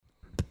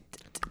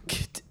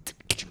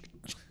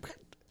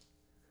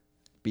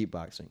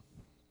beatboxing.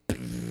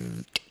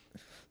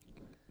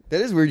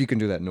 That is weird you can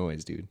do that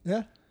noise, dude.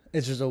 Yeah.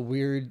 It's just a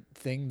weird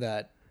thing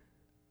that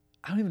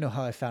I don't even know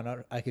how I found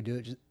out I could do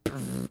it. Just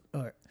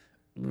or,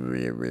 Have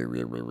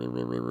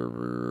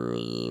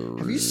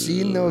you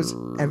seen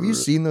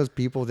those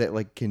people that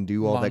like can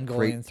do all that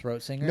Mongolian great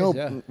throat singers? No,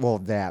 Yeah. well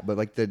that, but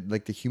like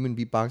the human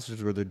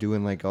beatboxers where they're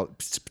doing like all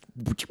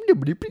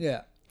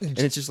Yeah. and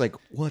it's just like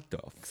what the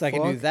fuck? Because I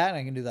can do that and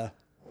I can do the...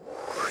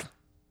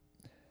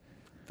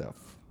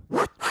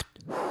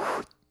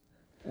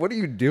 What are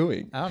you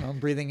doing? I don't know. I'm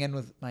breathing in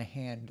with my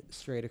hand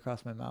straight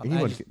across my mouth.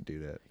 Anyone can do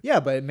that. Yeah,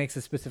 but it makes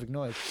a specific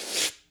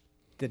noise.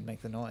 Didn't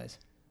make the noise.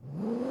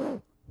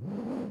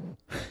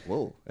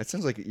 Whoa, that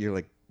sounds like you're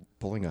like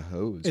pulling a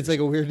hose. It's like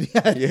a weird...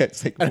 Yeah, yeah,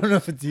 it's like I don't know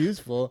if it's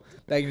useful.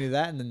 But I can do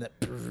that and then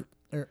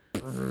the...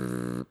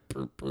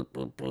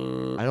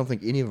 I don't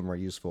think any of them are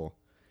useful.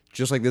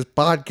 Just like this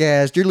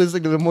podcast. You're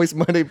listening to the Moist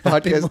Monday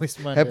podcast.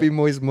 Moist Monday. Happy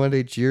Moist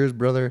Monday. Cheers,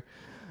 brother.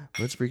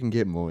 Let's freaking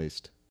get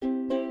moist.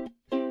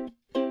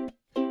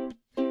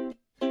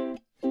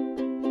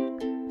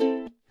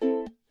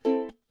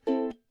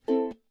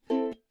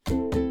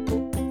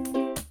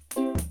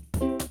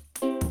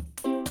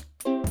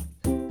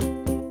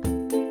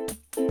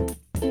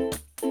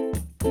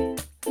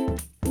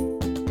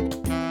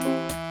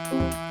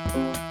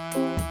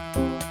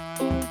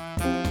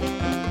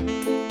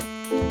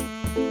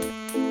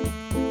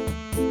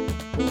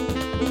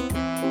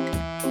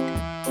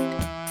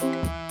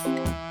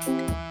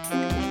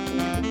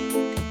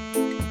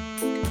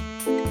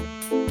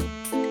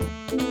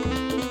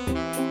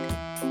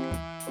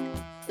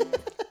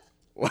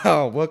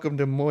 Wow, welcome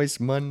to Moist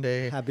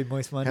Monday. Happy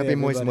Moist Monday, Happy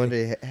Moist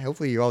everybody. Monday.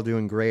 Hopefully you're all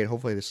doing great.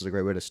 Hopefully this is a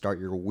great way to start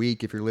your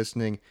week if you're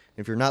listening.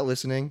 If you're not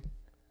listening,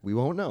 we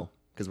won't know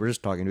because we're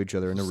just talking to each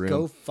other in a room.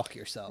 Go fuck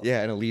yourself.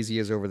 Yeah, and Elysia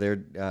is over there.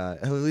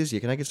 Elysia,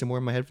 can I get some more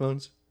of my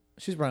headphones?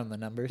 She's running the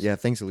numbers. Yeah,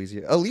 thanks,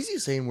 Elysia. Elysia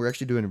is saying we're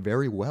actually doing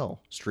very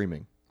well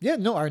streaming. Yeah,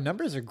 no, our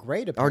numbers are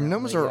great. Our Apparently.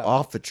 numbers are Yeah.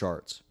 off the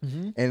charts.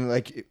 And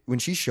like when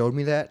she showed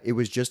me that, it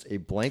was just a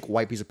blank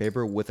white piece of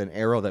paper with an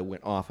arrow that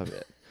went off of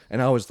it.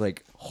 And I was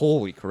like,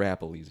 holy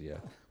crap, Elysia.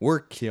 We're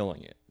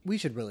killing it. We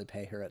should really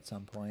pay her at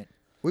some point.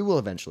 We will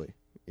eventually,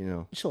 you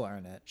know. She'll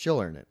earn it. She'll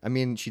earn it. I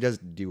mean, she does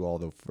do all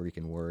the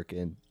freaking work,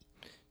 and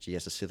she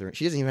has to sit there.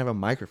 She doesn't even have a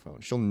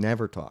microphone. She'll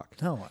never talk.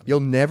 No, I mean- You'll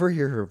never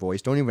hear her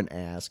voice. Don't even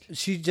ask.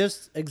 She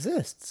just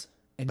exists.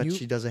 And But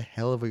she does a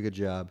hell of a good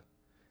job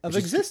of And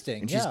she's-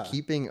 existing. and Yeah. she's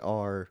keeping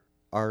our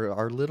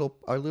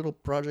little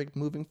project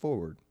moving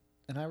forward,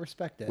 And I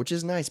respect it. which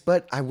is nice.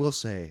 But I will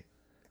say,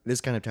 this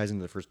kind of ties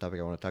into the first topic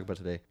I want to talk about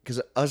today, because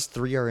us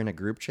three are in a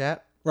group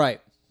chat, Right.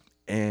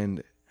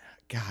 and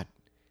God,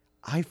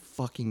 I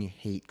fucking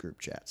hate group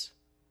chats.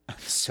 I'm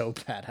so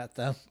bad at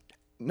them.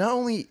 Not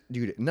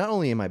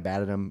only am I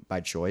bad at them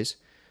by choice,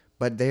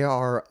 but they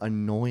are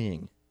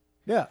annoying.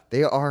 Yeah.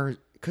 They are,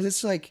 because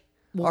it's like,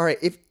 all right,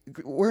 if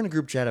we're in a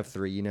group chat of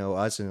three, you know,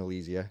 us and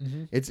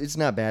Elysia, it's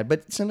not bad,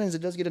 but sometimes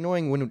it does get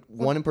annoying when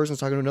one person's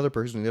talking to another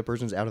person and the other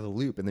person's out of the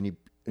loop, and then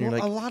you're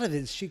like, a lot of it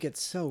is she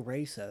gets so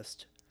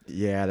racist.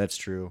 yeah, that's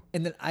true.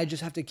 And then I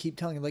just have to keep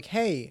telling her, like,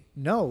 hey,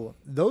 no,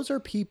 those are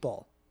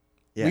people.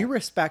 Yeah. We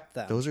respect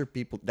them. Those are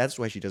people. That's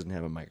why she doesn't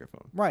have a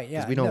microphone. Right,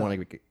 yeah, Because we don't no.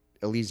 want to.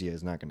 Elysia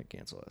is not going to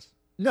cancel us.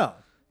 No.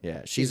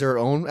 Yeah, she's her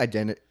own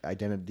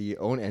identity,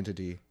 own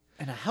entity.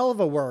 And a hell of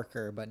a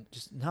worker, but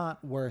just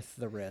not worth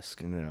the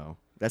risk. No,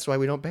 that's why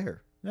we don't pay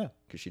her. Yeah.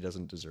 Because she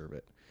doesn't deserve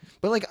it.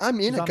 But like I'm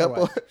in She's a on her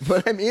couple, way.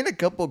 but I'm in a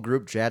couple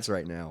group chats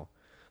right now.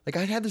 Like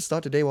I had this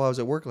thought today while I was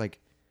at work. Like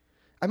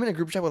I'm in a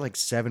group chat with like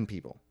 7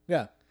 people.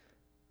 Yeah.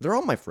 They're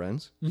all my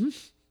friends,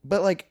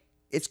 but like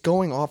it's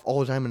going off all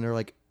the time. And they're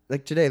like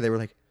today they were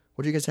like,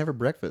 "What do you guys have for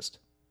breakfast?"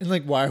 And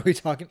like, why are we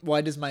talking? Why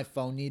does my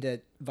phone need to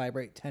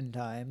vibrate 10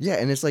 times? Yeah,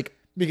 and it's like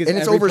Because and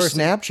it's every over person-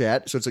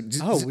 Snapchat, so it's like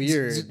Oh,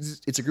 weird.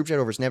 It's a group chat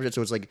over Snapchat,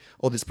 so it's like,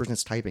 oh, this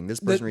person's typing, this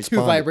The person 2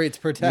 responded. vibrates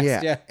per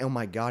text. Yeah. Oh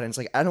my god! And it's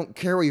like I don't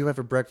care what you have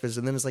for breakfast,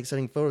 and then it's like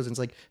sending photos, and it's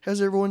like,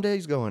 how's everyone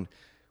days going?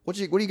 What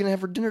are you gonna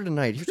have for dinner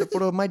tonight? Here's a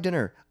photo of my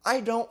dinner.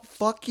 I don't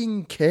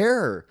fucking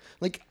care.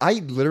 Like I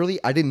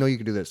didn't know you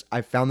could do this.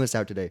 I found this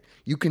out today.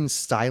 You can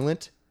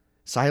silence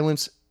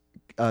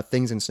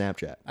things in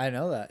Snapchat. I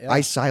know that. Yeah.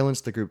 I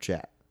silenced the group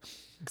chat.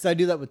 Because I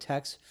do that with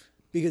text.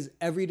 Because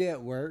every day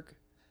at work,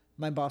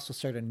 my boss will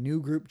start a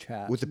new group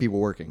chat With the people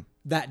working.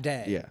 that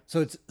day. Yeah.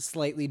 So it's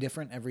slightly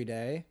different every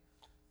day.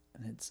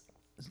 And it's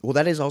Well,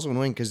 that is also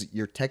annoying because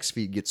your text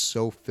feed gets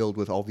so filled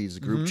with all these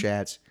group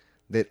chats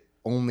that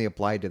only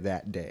apply to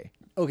that day.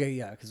 okay,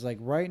 yeah. Because like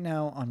right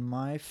now on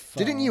my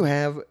phone, Didn't you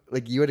have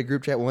you had a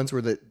group chat once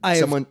where I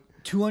someone?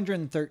 have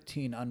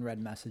 213 unread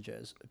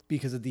messages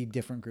because of the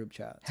different group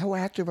chats. How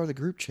active are the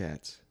group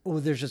chats? Well,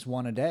 there's just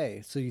one a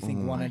day. So you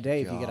think one my a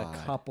day if you get a God.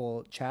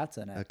 couple chats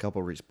in it. A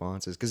couple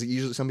responses because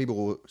usually some people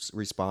will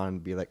respond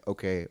and be like,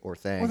 "Okay" or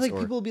 "Thanks." Or like or,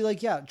 people will be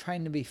like, yeah,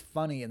 trying to be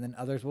funny, and then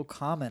others will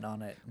comment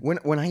on it.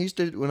 when I used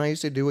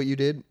to do what you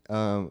did,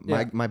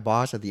 Yeah. my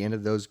boss at the end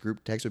of those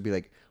group texts would be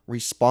like,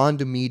 "Respond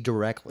to me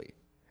directly,"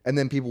 And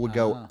then people would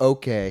go,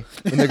 okay,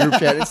 in the group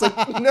chat. It's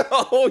like,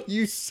 no,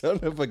 you son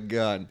of a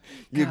gun.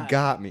 You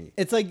got me.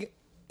 It's like,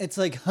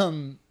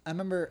 I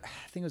remember,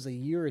 I think it was a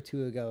year or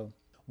two ago,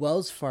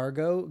 Wells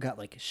Fargo got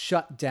like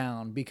shut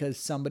down because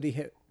somebody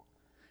hit,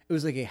 it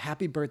was like a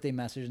happy birthday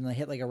message and they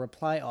hit like a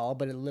reply all,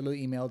 but it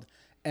literally emailed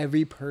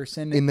every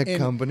person in the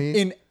company,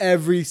 in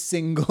every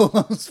single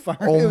Wells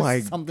Fargo. Oh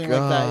my something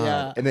God. like that.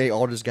 Yeah. And they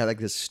all just got like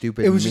this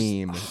stupid It was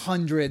meme. just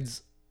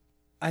hundreds,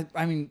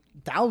 I mean,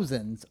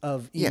 thousands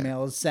of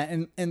emails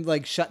sent and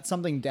like shut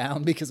something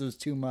down because it was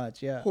too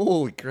much. Yeah.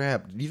 Holy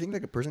crap. Do you think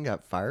like a person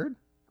got fired?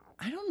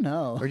 I don't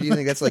know. Or do you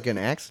think that's like an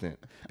accident?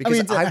 Because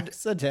it's an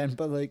accident,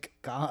 but like,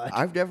 God.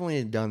 I've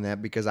definitely done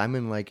that because I'm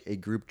in like a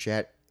group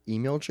chat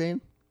email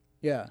chain.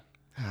 Yeah.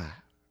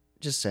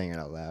 Just saying it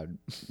out loud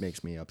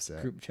makes me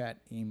upset. Group chat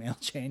email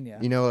chain,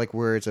 yeah. You know, like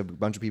where it's a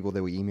bunch of people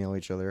that we email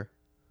each other.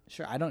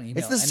 Sure, I don't email.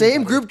 It's the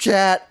same group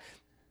chat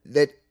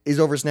that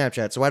is over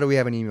Snapchat. So why do we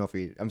have an email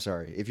feed? I'm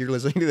sorry. If you're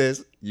listening to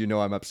this, you know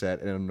I'm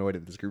upset and annoyed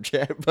at this group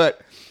chat. But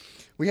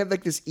we have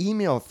like this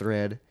email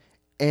thread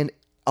and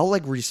I'll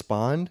like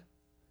respond,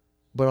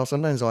 but I'll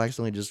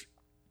accidentally just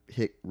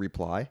hit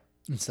reply.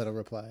 Instead of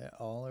reply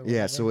all or whatever.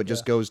 Yeah, so it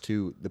just goes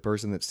to the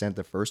person that sent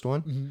the first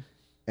one. Mm-hmm.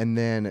 And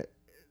then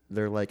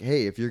they're like,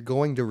 hey, if you're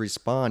going to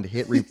respond,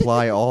 hit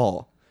reply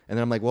all. And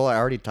then I'm like, well, I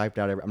already typed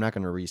out I'm not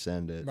going to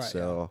resend it. Right,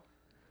 so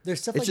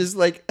there's stuff it's just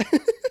like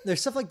there's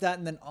stuff like that.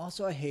 And then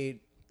also I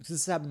hate, this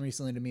has happened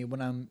recently to me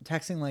when I'm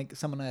texting like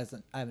someone I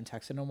haven't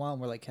texted in a while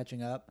and we're like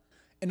catching up.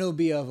 And it'll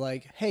be of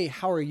like, hey,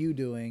 how are you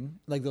doing?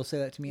 Like they'll say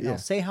that to me and I'll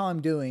say how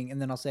I'm doing.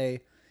 And then I'll say,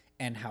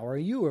 and how are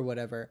you or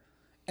whatever.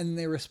 And then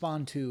they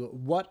respond to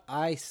what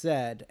I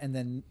said and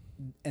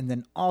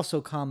then also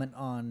comment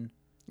on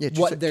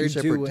what they're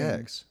doing.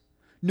 Texts.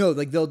 No,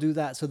 like they'll do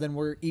that. So then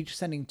we're each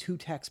sending 2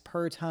 texts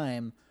per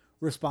time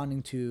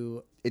responding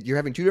to... You're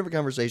having 2 different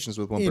conversations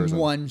with one person.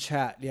 In one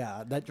chat,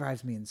 yeah. That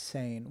drives me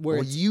insane.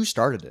 Well, you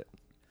started it.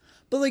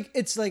 But like,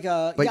 it's like...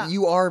 But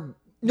you are...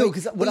 No,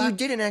 because... you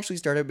didn't actually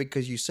start it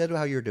because you said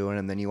how you're doing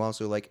and then you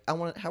also like,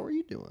 how are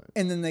you doing?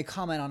 And then they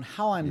comment on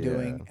how I'm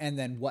doing and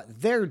then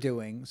what they're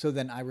doing. So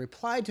then I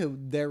reply to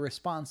their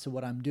response to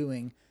what I'm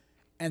doing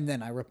and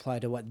then I reply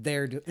to what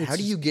they're doing. How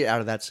do you get out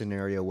of that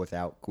scenario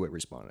without quit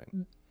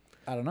responding?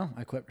 I don't know.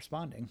 I quit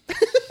responding.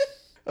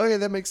 Okay,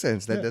 that makes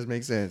sense. That does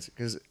make sense.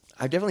 Because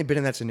I've definitely been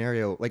in that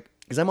scenario. Like,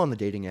 because I'm on the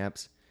dating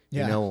apps.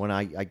 You know, when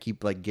I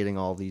keep, like, getting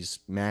all these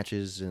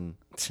matches and...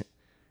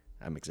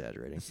 I'm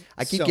exaggerating.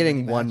 I keep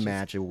getting one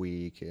match a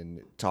week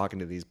and talking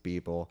to these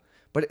people.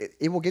 But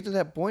it will get to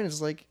that point.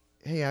 It's like,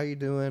 hey, how you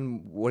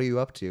doing? What are you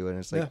up to? And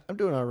it's like, I'm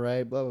doing all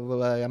right. Blah, blah,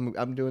 blah.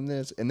 I'm doing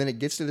this. And then it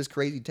gets to this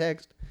crazy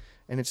text.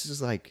 And it's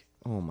just like,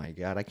 oh, my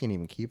God. I can't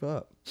even keep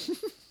up.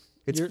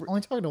 You're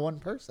only talking to one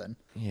person.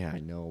 Yeah, I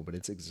know, but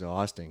it's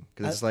exhausting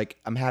because it's like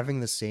I'm having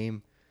the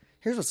same.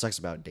 Here's what sucks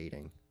about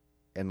dating,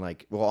 and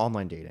like, well,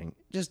 online dating.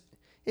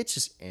 It's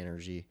just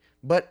energy,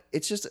 but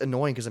it's just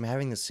annoying because I'm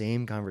having the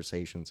same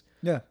conversations.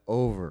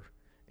 Over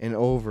and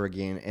over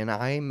again, and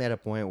I'm at a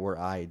point where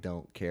I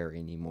don't care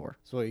anymore.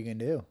 So what are you gonna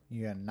do?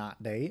 You gonna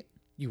not date?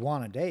 You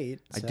want to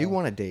date? So. I do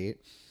want to date,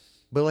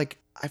 but like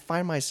I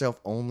find myself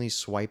only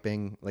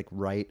swiping like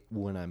right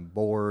when I'm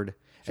bored.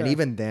 Sure. And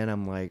even then,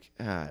 I'm like,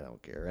 I don't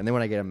care. And then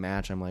when I get a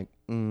match, I'm like,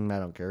 I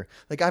don't care.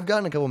 Like, I've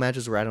gotten a couple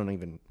matches where I'm not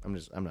going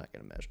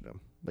to match them.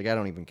 Like, I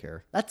don't even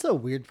care. That's a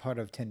weird part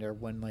of Tinder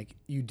when, like,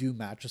 you do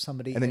match with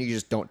somebody. And then you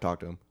just don't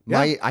talk to them.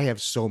 Yeah. I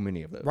have so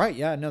many of those. Right,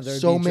 yeah. No,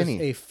 there's so many.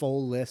 Just a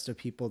full list of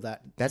people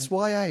that... That's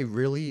why I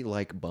really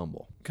like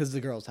Bumble. Because the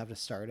girls have to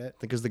start it.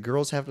 Because the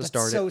girls have to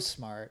start it. That's so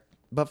smart.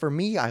 But for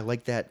me, I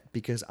like that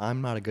because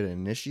I'm not a good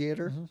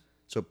initiator. Mm-hmm.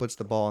 So it puts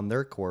the ball in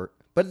their court.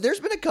 But there's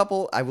been a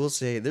couple, I will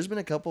say,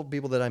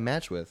 people that I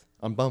match with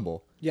on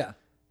Bumble. Yeah.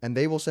 And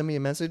they will send me a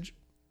message.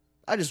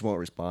 I just won't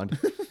respond.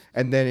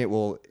 And then it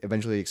will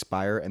eventually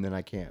expire, and then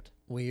I can't.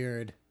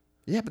 Weird.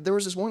 Yeah, but there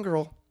was this one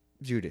girl.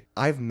 Dude,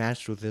 I've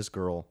matched with this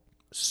girl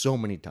so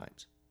many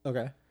times.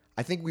 Okay.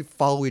 I think we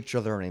follow each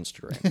other on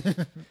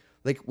Instagram.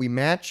 Like, we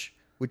match,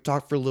 we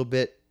talk for a little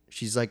bit.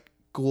 She's like,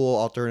 cool,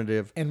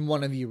 alternative. And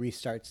one of you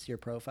restarts your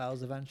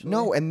profiles eventually?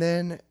 No, and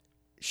then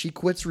she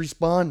quits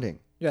responding.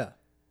 Yeah.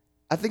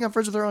 I think I'm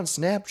friends with her on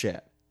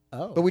Snapchat.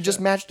 Oh. But we just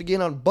matched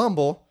again on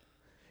Bumble,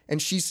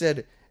 and she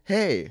said,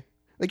 "Hey."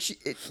 Like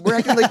we're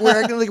acting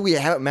like we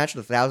haven't matched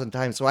 1,000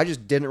 times. So I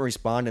just didn't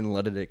respond and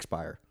let it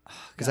expire.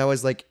 Because I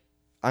was like,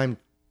 I'm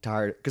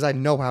tired. Because I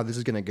know how this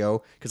is gonna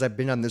go. Because I've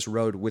been on this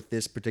road with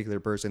this particular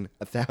person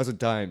 1,000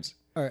 times.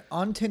 All right,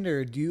 on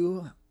Tinder,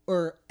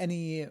 or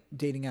any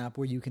dating app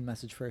where you can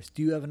message first,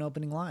 do you have an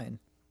opening line?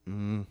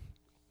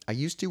 I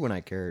used to when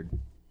I cared.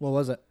 What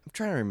was it? I'm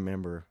trying to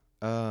remember.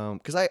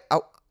 Because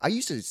I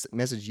used to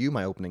message you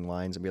my opening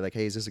lines and be like,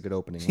 hey, is this a good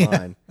opening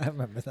line? I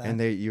remember that. And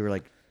you were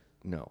like,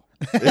 no,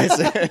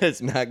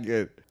 it's not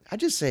good. I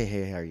just say,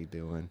 hey, how are you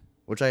doing?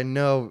 Which I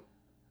know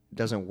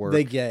doesn't work.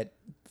 They get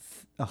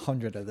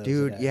 100 of those.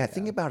 Dude, yeah,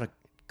 think about it.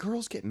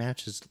 Girls get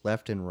matches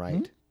left and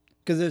right.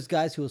 Because there's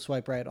guys who will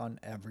swipe right on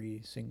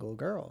every single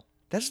girl.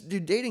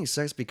 Dude, dating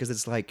sucks because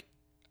it's like,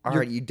 all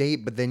right, you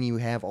date, but then you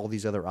have all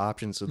these other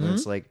options. So then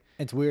it's like,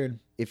 it's weird.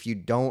 if you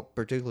don't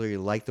particularly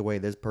like the way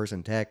this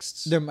person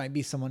texts, There might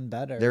be someone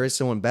better. there is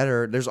someone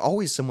better. There's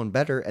always someone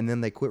better, and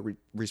then they quit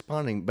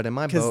responding. But in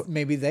my Because boat,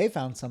 maybe they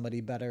found somebody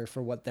better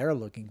for what they're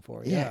looking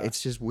for. yeah,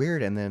 it's just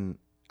weird. And then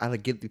I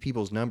like get the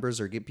people's numbers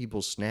or get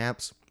people's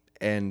snaps,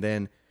 and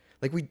then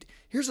like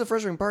here's the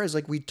frustrating part is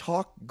like we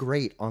talk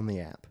great on the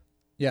app.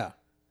 Yeah.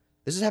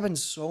 This has happened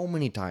so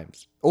many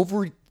times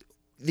over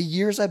the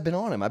years I've been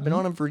on him. I've been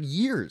on him for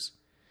years.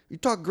 You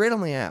talk great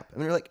on the app,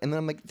 and they're like, and then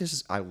I'm like,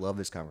 I love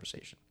this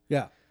conversation.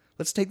 Yeah.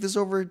 Let's take this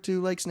over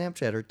to like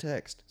Snapchat or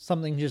text.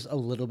 Something just a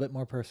little bit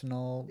more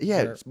personal.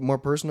 Yeah, it's more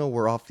personal.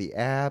 We're off the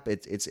app.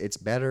 It's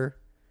better.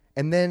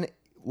 And then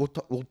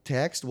we'll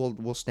text.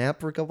 We'll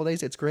snap for a couple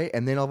days. It's great.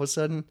 And then all of a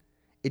sudden,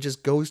 it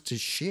just goes to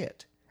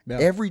shit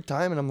every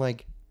time. And I'm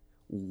like,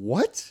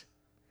 what?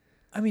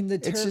 I mean,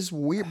 it's just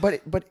weird.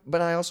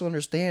 But I also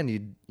understand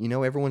you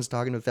know everyone's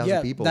talking to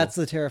 1,000 people. That's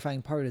the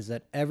terrifying part is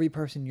that every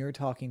person you're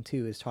talking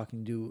to is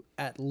talking to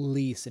at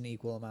least an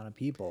equal amount of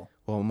people.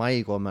 Well, my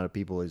equal amount of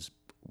people is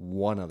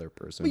one other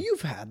person. But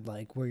you've had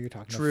like where you're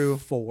talking to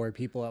 4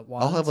 people at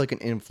once. I'll have like an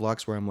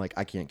influx where I'm like,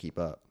 I can't keep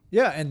up.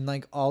 Yeah, and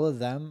like all of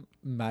them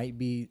might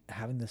be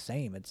having the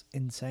same. It's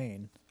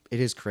insane. It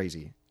is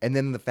crazy. And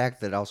then the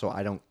fact that also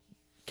I don't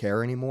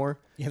care anymore.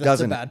 Yeah, that's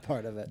the bad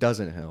part of it.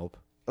 Doesn't help.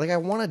 Like I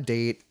want to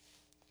date,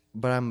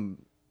 but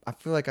I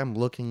feel like I'm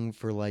looking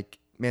for like,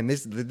 man,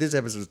 this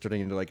episode is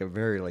turning into like a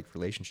very like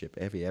relationship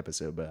heavy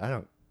episode, but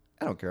I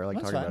don't care. I like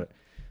talking about it.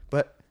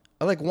 But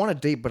I like want to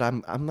date, but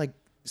I'm like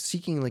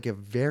seeking like a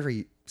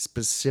very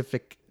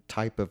specific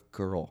type of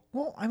girl.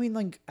 Well, I mean,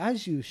 like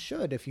as you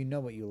should if you know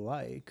what you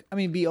like. I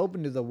mean, be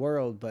open to the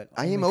world, but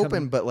I am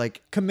open, but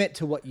like commit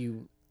to what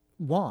you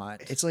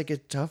want. It's like a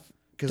tough.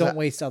 Don't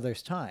waste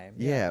others' time.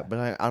 Yeah,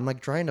 but I'm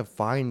like trying to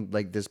find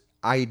like this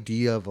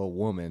idea of a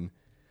woman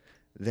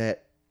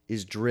that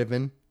is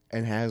driven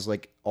and has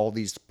like all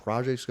these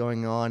projects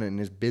going on and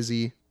is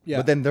busy. Yeah.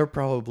 But then they're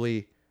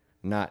probably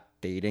not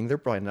dating. They're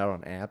probably not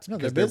on apps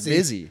because they're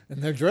busy.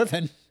 And they're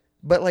driven.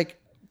 But like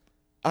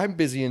I'm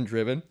busy and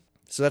driven.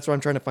 So that's why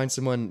I'm trying to find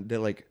someone that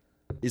like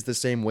is the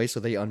same way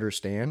so they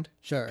understand.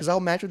 Sure. Because I'll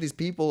match with these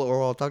people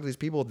or I'll talk to these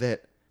people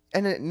that,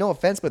 and no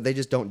offense, but they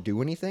just don't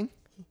do anything.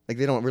 Like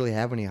they don't really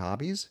have any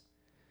hobbies.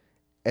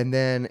 And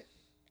then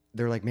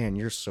they're like, man,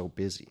 you're so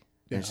busy.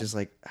 And it's just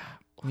like,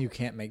 you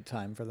can't make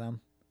time for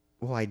them.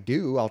 Well, I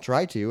do. I'll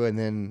try to. And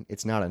then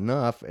it's not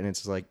enough. And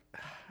it's like,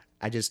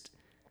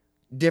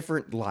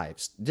 different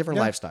lives, different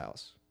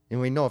lifestyles. And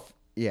we know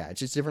it's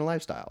just different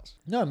lifestyles.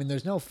 No, I mean,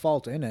 there's no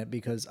fault in it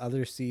because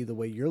others see the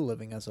way you're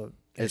living as a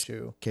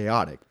issue.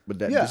 Chaotic.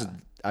 But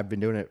I've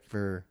been doing it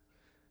for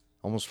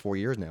almost 4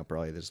 years now,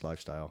 probably, this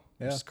lifestyle.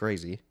 Yeah. It's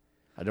crazy.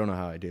 I don't know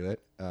how I do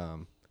it.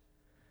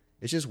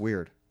 It's just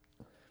weird.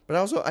 But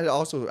I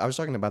was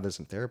talking about this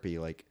in therapy.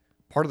 Like,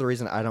 part of the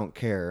reason I don't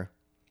care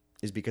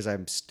is because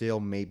I'm still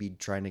maybe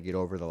trying to get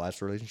over the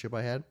last relationship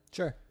I had.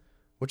 Sure.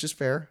 Which is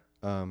fair,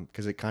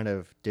 because it kind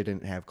of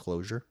didn't have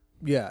closure.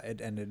 Yeah,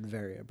 it ended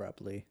very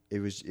abruptly. It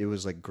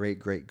was like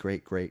great,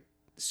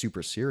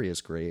 super serious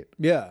great.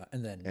 Yeah,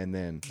 and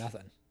then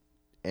nothing.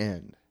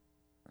 And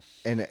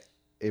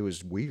it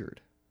was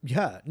weird.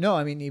 Yeah. No,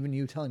 I mean, even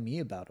you telling me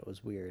about it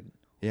was weird.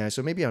 Yeah,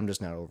 so maybe I'm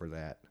just not over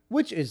that.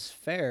 Which is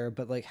fair,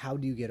 but like, how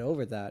do you get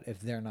over that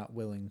if they're not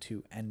willing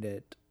to end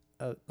it,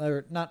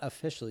 or not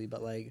officially,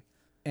 but like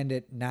end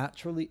it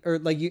naturally, or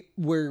like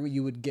where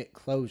you would get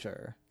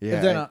closure? Yeah,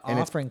 if they're not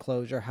offering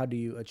closure, how do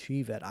you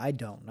achieve it? I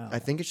don't know. I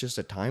think it's just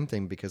a time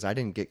thing because I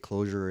didn't get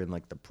closure in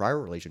like the prior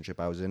relationship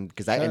I was in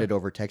because that ended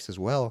over text as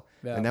well,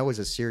 and that was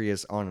a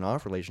serious on and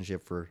off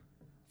relationship for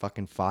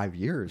fucking 5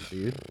 years,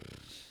 dude,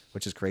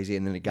 which is crazy.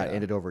 And then it got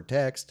ended over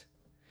text,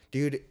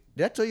 dude.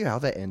 Did I tell you how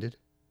that ended?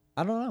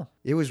 I don't know.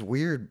 It was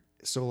weird.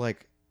 So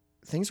like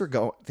things are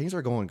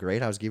going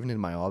great. I was giving it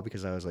my all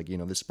because I was like,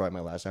 this is probably my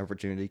last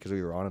opportunity because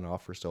we were on and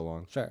off for so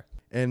long. Sure.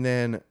 And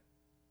then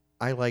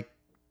I like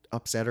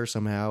upset her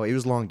somehow. It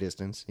was long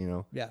distance,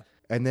 Yeah.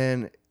 And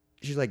then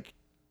she's like,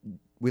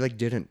 we like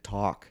didn't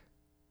talk.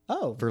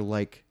 Oh. For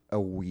like a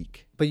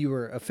week. But you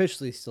were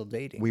officially still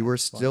dating. We were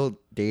still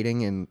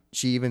dating, and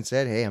she even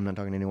said, "Hey, I'm not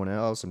talking to anyone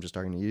else. I'm just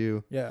talking to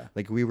you." Yeah.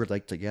 Like we were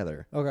like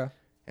together. Okay.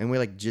 And we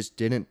like just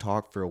didn't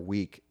talk for a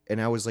week.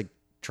 And I was like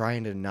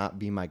trying to not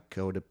be my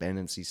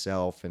codependency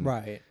self. And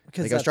right.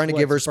 Like I was trying to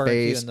give her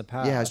space.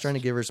 Yeah, I was trying to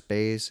give her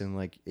space. And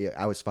like,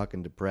 I was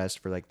fucking depressed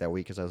for like that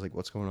week because I was like,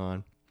 what's going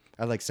on?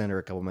 I like sent her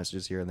a couple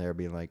messages here and there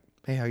being like,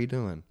 hey, how you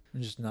doing?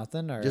 Just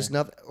nothing? Or just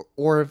nothing.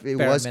 Or if it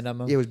was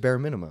minimum. It was bare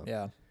minimum.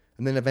 Yeah.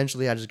 And then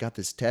eventually I just got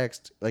this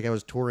text. Like I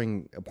was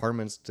touring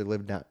apartments to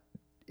live down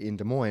in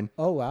Des Moines.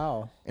 Oh,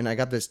 wow. And I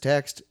got this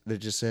text that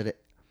just said,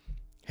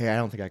 hey, I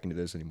don't think I can do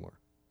this anymore.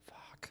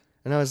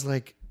 And I was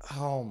like,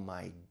 oh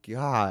my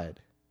God.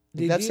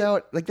 That's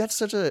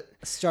such a...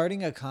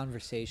 Starting a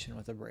conversation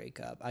with a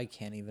breakup, I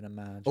can't even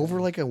imagine.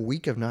 Over like a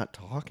week of not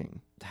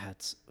talking.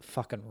 That's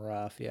fucking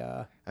rough,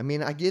 yeah. I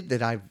mean, I get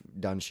that I've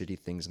done shitty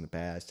things in the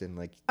past and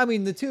like... I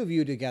mean, the two of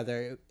you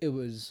together, it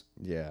was...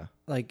 Yeah.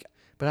 Like...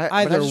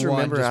 I Either just one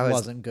remember just I was,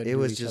 wasn't good it to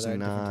was each just other at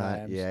different not,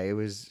 times. yeah, it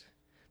was,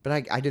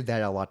 but I did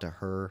that a lot to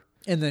her.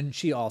 And then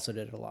she also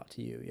did it a lot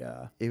to you,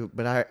 yeah.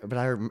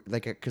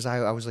 Like, cause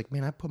I was like,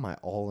 man, I put my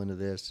all into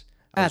this.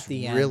 I At was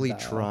the end, really though.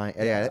 trying.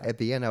 Yeah, at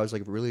the end, I was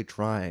like really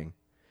trying.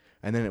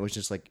 And then it was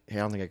just like, hey, I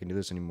don't think I can do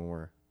this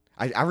anymore.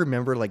 I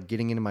remember like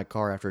getting into my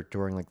car after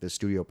touring like the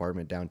studio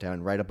apartment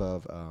downtown, right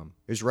above.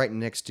 It was right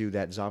next to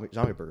that zombie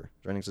burger.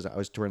 Right next to, I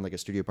was touring like a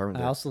studio apartment I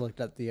there. also looked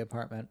at the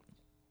apartment.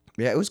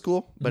 Yeah, it was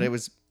cool, but it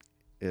was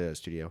a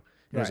studio.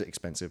 It was Right.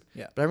 expensive.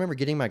 Yeah. But I remember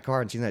getting in my car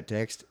and seeing that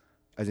text.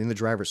 I was in the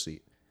driver's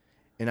seat,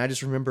 and I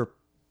just remember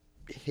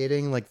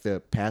hitting like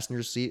the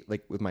passenger seat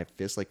like with my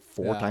fist like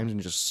 4 times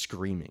and just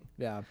screaming.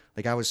 Yeah.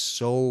 Like I was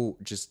so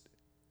just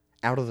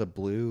out of the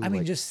blue. I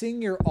mean, like, just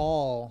seeing your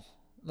all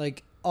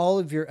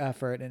of your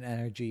effort and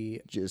energy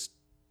just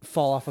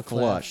fall off a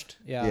cliff. flushed.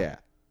 Yeah. Yeah.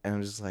 And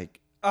I'm just like,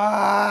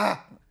 I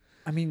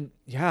mean,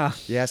 yeah.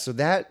 yeah. So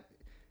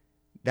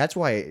that's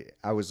why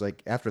I was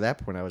like, after that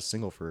point, I was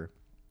single for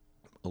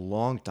a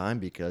long time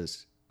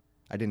because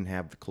I didn't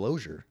have the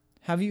closure.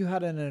 Have you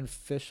had an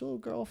official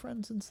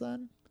girlfriend since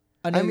then?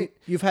 I mean,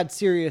 you've had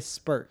serious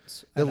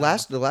spurts. The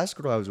last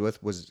girl I was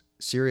with was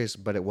serious,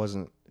 but it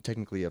wasn't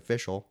technically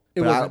official.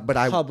 It but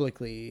wasn't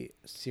publicly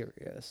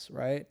serious,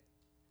 right?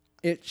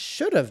 It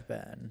should have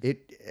been.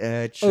 It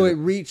it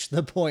reached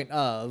the point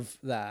of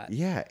that.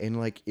 Yeah, and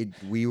like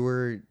we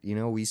were,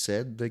 we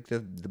said like the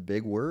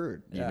big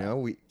word,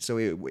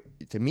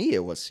 to me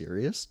it was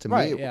serious. To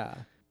Right, me, yeah.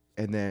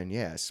 And then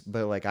yes,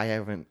 but like I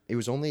haven't. It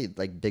was only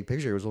like big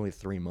picture. It was only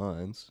 3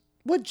 months.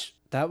 Which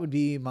that would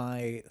be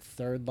my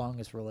third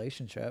longest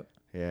relationship.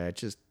 Yeah,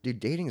 it's just, dude,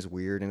 dating is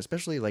weird, and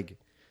especially like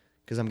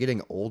because I'm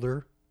getting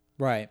older.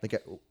 Right.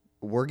 Like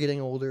we're getting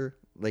older.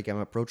 Like I'm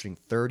approaching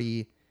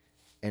 30,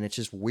 and it's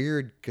just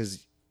weird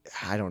because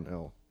I don't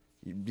know,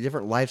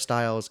 different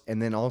lifestyles,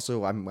 and then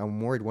also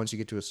I'm worried once you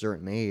get to a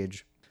certain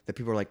age that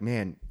people are like,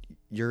 man,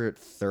 you're at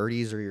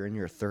 30s or you're in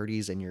your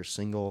 30s and you're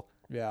single.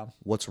 Yeah.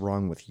 What's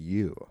wrong with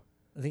you?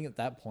 I think at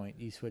that point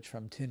you switch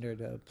from Tinder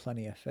to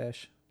Plenty of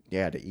Fish.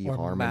 Yeah, to eHarmony.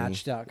 Or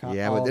Match.com.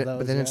 Yeah,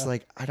 but then it's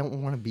like, I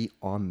don't want to be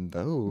on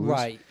those.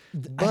 Right.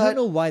 I don't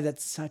know why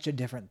that's such a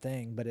different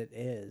thing, but it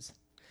is.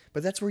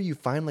 But that's where you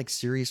find like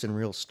serious and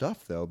real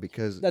stuff, though,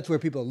 because that's where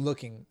people are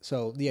looking.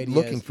 So the idea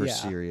looking is, for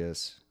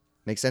serious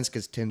makes sense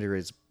because Tinder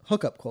is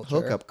hookup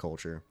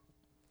culture.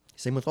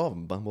 Same with all of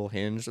them. Bumble,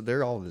 Hinge,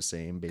 they're all the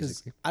same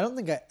basically. I don't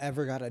think I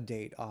ever got a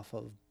date off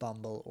of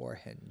Bumble or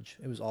Hinge.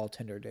 It was all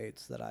Tinder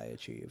dates that I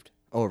achieved.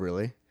 Oh,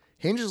 really?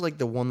 Hinge is like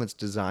the one that's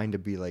designed to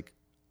be like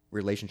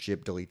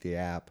relationship, delete the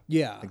app.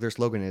 Yeah. Like their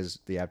slogan is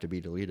the app to be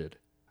deleted.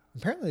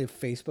 Apparently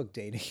Facebook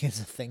dating is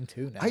a thing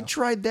too now. I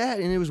tried that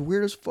and it was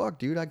weird as fuck,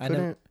 dude. I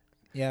couldn't.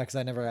 Yeah, because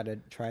I never got to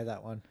try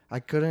that one.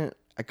 I couldn't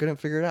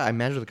figure it out. I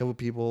matched with a couple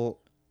people.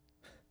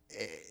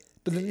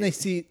 But then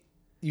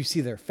you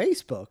see their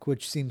Facebook,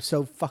 which seems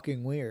so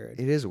fucking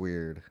weird. It is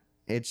weird.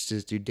 It's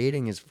just, dude,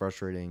 dating is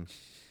frustrating,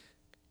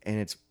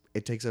 and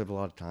it takes up a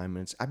lot of time.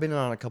 And I've been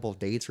on a couple of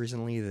dates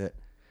recently that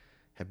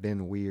have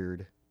been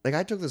weird. Like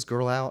I took this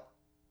girl out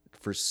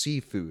for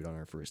seafood on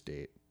our first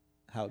date.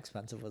 How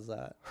expensive was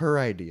that? Her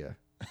idea.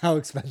 How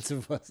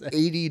expensive was it?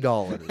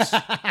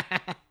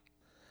 $80.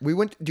 We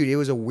went, dude. It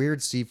was a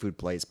weird seafood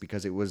place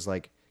because it was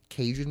like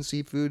Cajun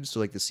seafood. So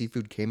like the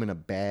seafood came in a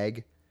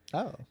bag.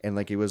 Oh. And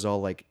like it was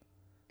all like,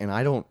 and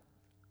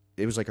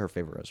it was like her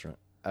favorite restaurant.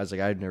 I was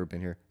like, I'd never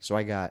been here. So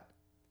I got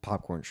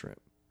popcorn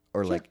shrimp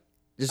or like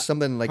just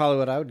something like. Probably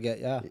what I would get,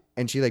 yeah.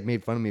 And she like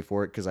made fun of me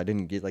for it because I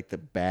didn't get like the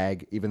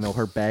bag, even though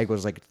her bag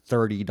was like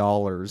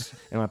 $30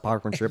 and my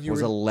popcorn shrimp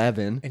was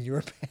 $11. And you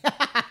were.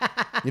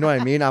 You know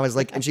what I mean? I was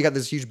like, and she got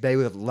this huge bag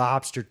with a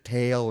lobster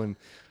tail and.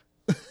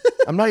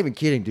 I'm not even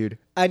kidding, dude.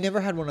 I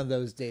never had one of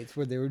those dates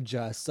where they were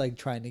just like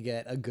trying to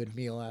get a good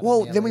meal out of me.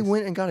 Well, then we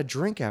went and got a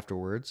drink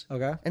afterwards.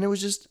 Okay. And it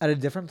was just at a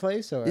different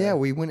place, or yeah,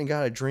 we went and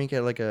got a drink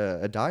at like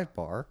a dive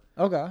bar.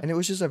 Okay. And it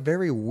was just a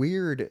very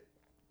weird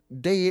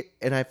date,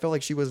 and I felt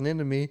like she wasn't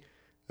into me.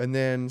 And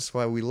then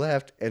so we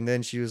left, and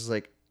then she was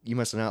like, "You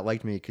must have not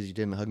liked me because you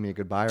didn't hug me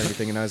goodbye or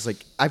anything." And I was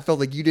like, "I felt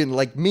like you didn't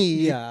like me."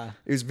 Yeah.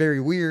 It was very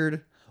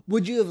weird.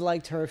 Would you have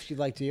liked her if she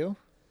liked you?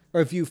 Or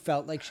if you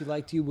felt like she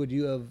liked you, do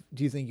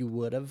you think you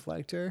would have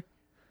liked her?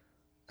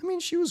 I mean,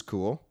 she was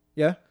cool.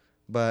 Yeah.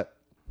 But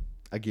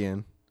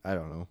again, I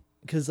don't know.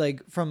 Because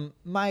like from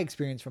my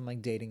experience from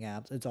like dating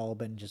apps, it's all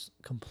been just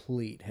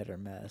complete hit or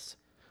miss.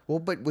 Well,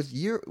 but with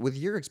your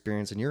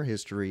experience and your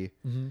history,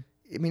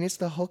 I mean, it's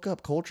the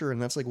hookup culture, and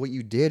that's like what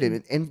you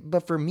did.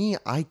 But for me,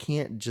 I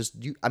can't just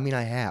do. I mean,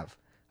 I have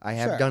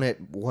Sure. done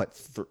it. What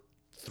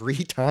 3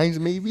 times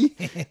maybe,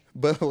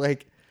 but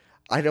like.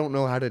 I don't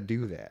know how to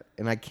do that,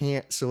 and I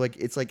can't. So like,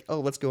 it's like, oh,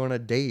 let's go on a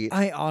date.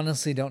 I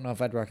honestly don't know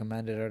if I'd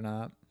recommend it or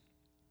not.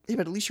 Yeah,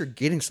 but at least you're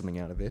getting something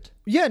out of it.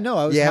 Yeah, no,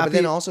 I was happy. But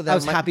then also I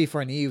was happy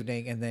for an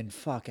evening and then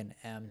fucking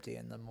empty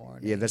in the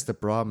morning. Yeah, that's the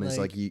problem. Is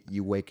like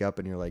you wake up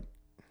and you're like,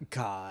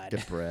 God,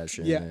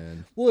 depression. Yeah.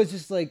 Man. Well, it's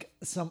just like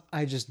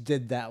I just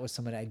did that with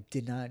somebody I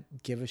did not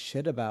give a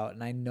shit about,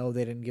 and I know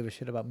they didn't give a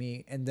shit about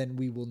me, and then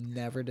we will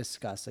never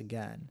discuss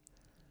again.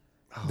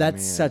 Oh, That's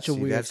man. such a See,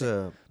 weird that's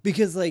thing.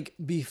 Because like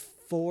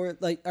before,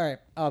 like, all right,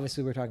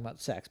 obviously we're talking about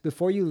sex.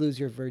 Before you lose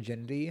your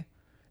virginity,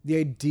 the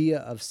idea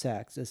of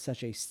sex is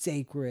such a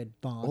sacred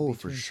bond Oh,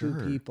 for between sure.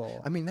 two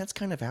people. I mean, that's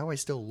kind of how I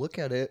still look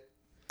at it.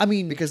 I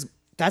mean, Because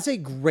that's a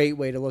great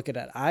way to look at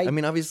it. I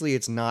mean, obviously,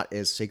 it's not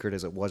as sacred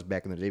as it was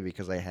back in the day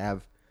because I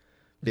have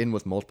been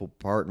with multiple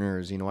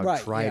partners. You know, I've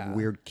Right, tried yeah.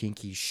 weird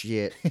kinky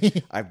shit.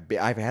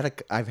 I've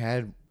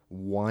had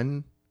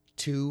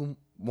 2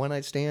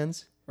 one-night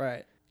stands.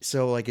 right.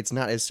 So like, it's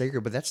not as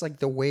sacred. But that's like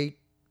the way.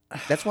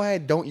 That's why I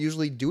don't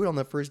usually do it on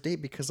the first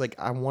date because like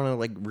I want to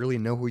like really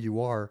know who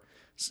you are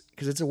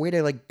because it's a way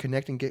to like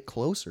connect and get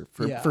closer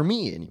for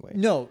me anyway.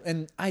 No,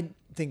 and I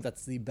think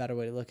that's the better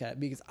way to look at it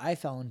because I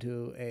fell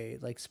into a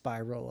like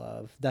spiral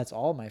of that's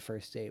all my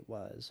first date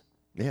was.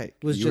 Yeah,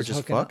 Was you were just just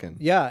hooking up. fucking.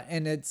 Yeah,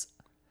 and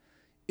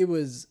it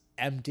was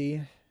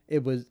empty.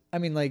 It was, I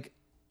mean, like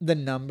the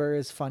number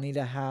is funny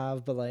to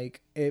have, but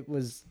like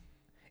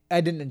I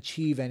didn't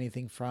achieve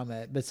anything from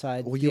it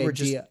besides Well, the you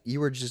idea.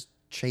 were just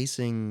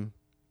chasing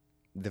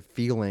the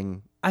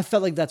feeling. I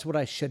felt like that's what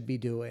I should be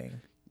doing,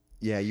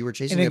 Yeah, you were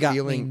chasing and it the got me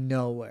feeling.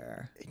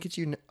 nowhere. It gets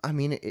you. I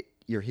mean,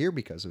 you're here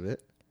because of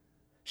it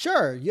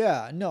Sure,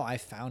 yeah, no, I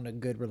found a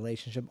good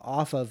relationship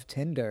off of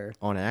Tinder.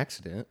 on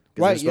accident.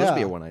 'Cause Right, it's supposed to be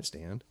yeah. a one night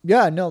stand.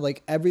 Yeah, no,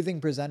 like everything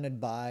presented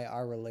by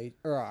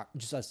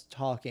just us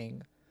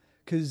talking,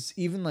 because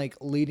even like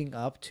leading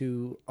up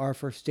to our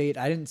first date,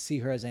 I didn't see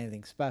her as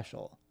anything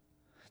special,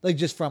 like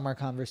just from our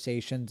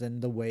conversations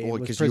and the way Well, it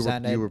was because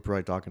presented. you were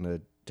probably talking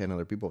to 10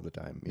 other people at the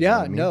time. You know Yeah,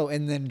 what I mean? no,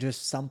 and then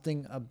just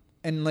something,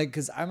 and like,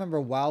 because I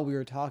remember while we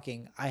were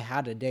talking, I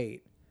had a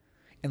date,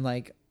 and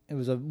like it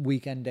was a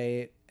weekend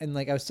date, and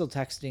like I was still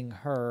texting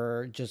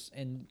her just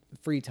in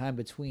free time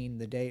between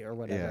the date or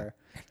whatever.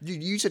 You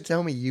used to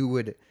tell me you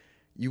would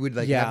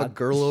like Yeah. have a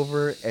girl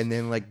over and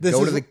then like This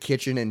go to is- the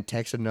kitchen and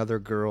text another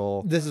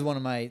girl. This is one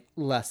of my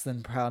less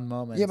than proud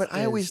moments. Yeah, but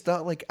I is- always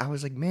thought like I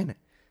was like, man,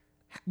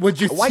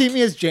 would you why see ca-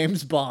 me as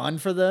James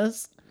Bond for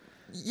this?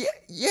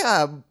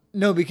 yeah,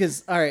 No,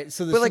 because all right.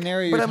 So the but like,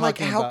 scenario but you're I'm like,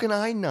 talking how about- can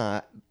I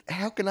not?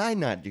 How can I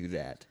not do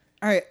that?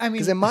 All right, I mean,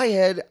 Because in my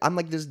head, I'm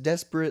like this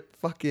desperate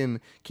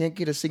fucking can't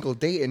get a single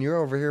date, and you're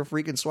over here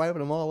freaking swiping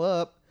them all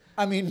up.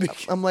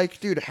 because, I'm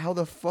like, dude, how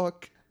the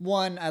fuck?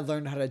 one, I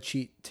learned how to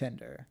cheat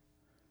Tinder.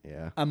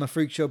 Yeah. I'm a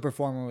freak show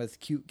performer with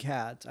cute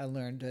cats. I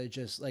learned to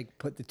just like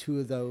put the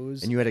two of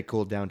those. And you had a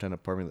cool downtown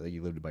apartment that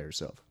you lived by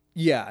yourself.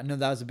 Yeah, no,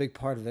 that was a big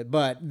part of it.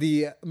 But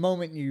the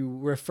moment you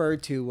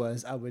referred to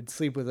was I would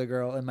sleep with a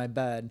girl in my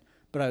bed,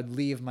 but I would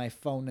leave my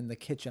phone in the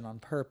kitchen on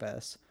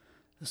purpose.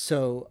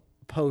 So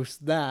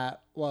post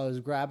that, while I was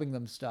grabbing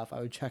them stuff,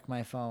 I would check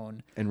my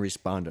phone And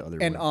respond to other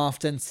and women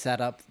often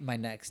set up my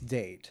next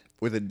date.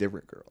 with a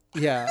different girl.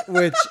 Yeah,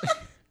 which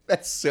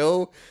That's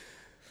so,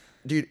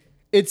 dude.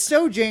 it's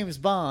so James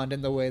Bond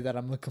in the way that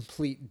I'm a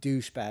complete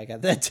douchebag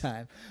at that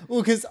time.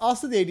 Well, because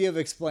also the idea of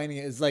explaining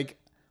it is like,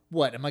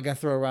 what am I gonna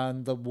throw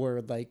around the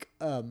word like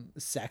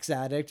sex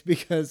addict?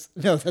 Because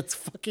no, that's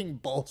fucking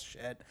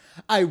bullshit.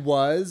 I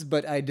was,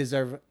 but I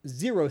deserve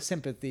zero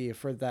sympathy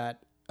for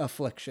that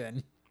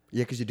affliction.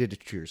 Yeah, because you did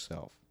it to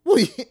yourself.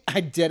 Well,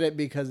 I did it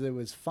because it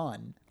was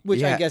fun,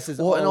 which I guess is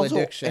all and also,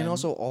 addiction. And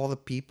also, all the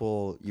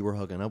people you were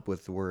hooking up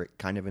with were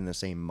kind of in the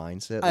same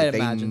mindset. I Like, they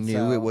imagine knew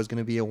so. it was going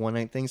to be a one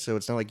night thing, so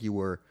it's not like you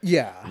were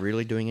yeah.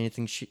 really doing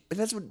anything. But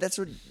that's what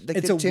like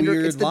It's the a Tinder.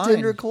 weird It's the line.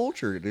 Tinder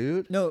culture,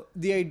 dude. No,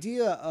 the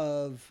idea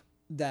of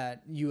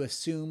that you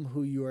assume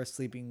who you are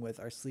sleeping with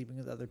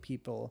other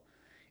people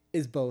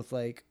is both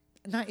like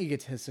not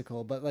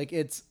egotistical, but like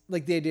it's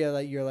like the idea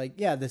that you're like,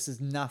 yeah, this is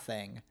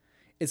nothing.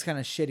 It's kind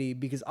of shitty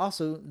because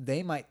also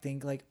they might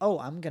think like, oh,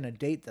 I'm gonna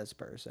date this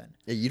person.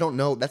 Yeah, you don't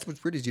know. That's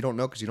what's weird is you don't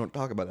know because you don't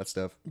talk about that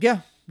stuff.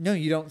 Yeah, no,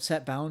 you don't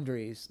set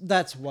boundaries.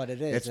 That's what it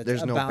is.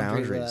 There's a no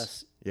boundary boundaries.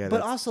 list. Yeah, but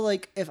that's- also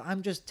like if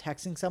I'm just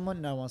texting someone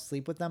and I want to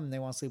sleep with them and they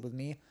want to sleep with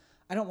me,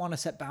 I don't want to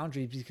set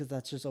boundaries because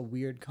that's just a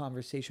weird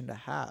conversation to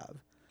have.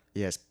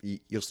 Yes,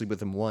 you'll sleep with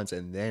them once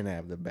and then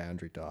have the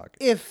boundary talk.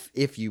 If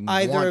you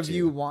either want of to.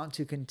 you want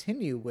to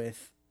continue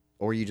with,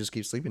 Or you just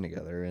keep sleeping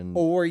together and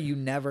or you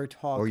never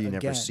talk, or you again.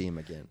 never see him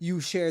again. You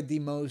shared the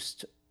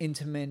most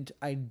intimate,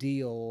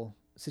 ideal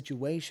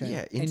situation,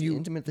 Yeah, and you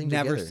intimate thing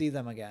never together. see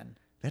them again.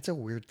 That's a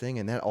weird thing,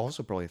 and that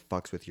also probably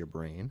fucks with your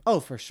brain. Oh,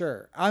 for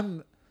sure.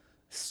 I'm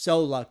so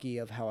lucky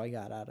of how I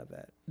got out of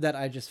it. That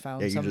I just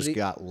found Yeah, you somebody. just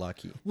got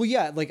lucky. Well,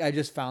 yeah, like I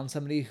just found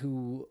somebody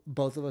who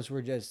both of us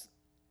were just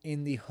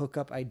in the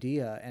hookup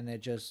idea, and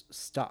it just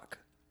stuck,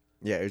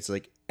 Yeah, it's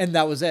like and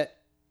that was it.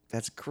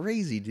 that's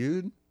crazy,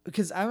 dude.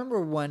 Because I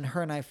remember when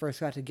her and I first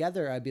got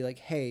together, I'd be like,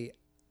 hey,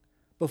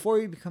 before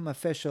we become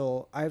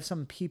official, I have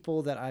some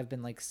people that I've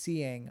been like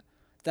seeing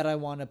that I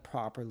want to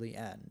properly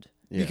end.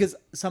 Yeah. Because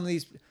some of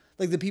these,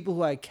 like the people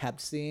who I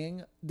kept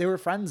seeing, they were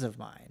friends of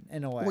mine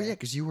in a way. Well, yeah,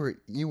 because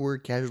you were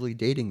casually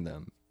dating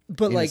them.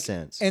 But in like, a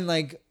sense. and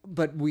like,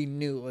 but we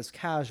knew it was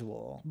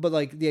casual. But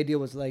like, the idea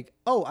was like,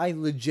 oh, I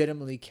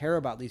legitimately care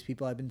about these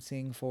people I've been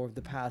seeing for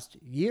the past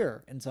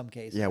year in some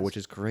cases. Yeah, which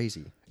is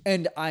crazy.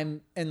 And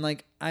I'm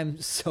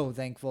so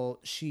thankful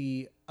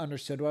she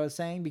understood what I was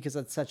saying, because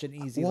that's such an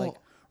easy like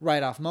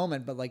write off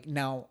moment. But like,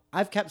 now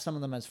I've kept some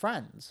of them as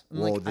friends. And,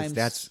 Whoa, like,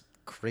 that's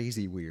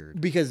crazy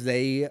weird. because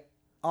they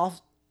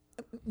all.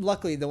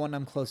 Luckily, the one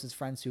I'm closest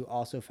friends to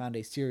also found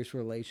a serious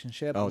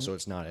relationship. Oh, so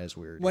it's not as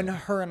weird. When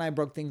her and I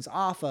broke things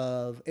off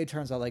of, it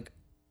turns out like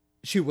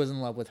she was in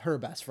love with her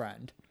best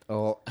friend.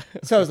 Oh.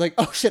 So I was like,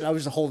 oh shit, I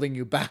was holding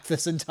you back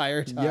this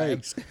entire time.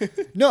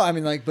 Yikes. No, I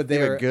mean like, but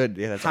they're good.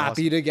 Yeah, that's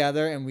happy awesome.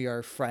 together and we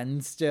are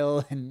friends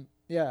still. And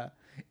yeah,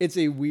 it's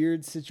a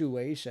weird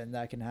situation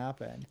that can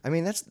happen. I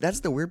mean, that's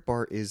the weird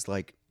part is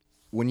like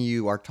when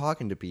you are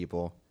talking to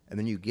people and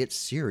then you get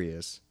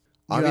serious.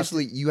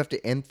 Obviously, you have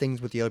to end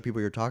things with the other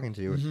people you're talking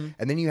to,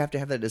 and then you have to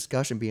have that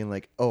discussion, being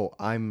like, "Oh,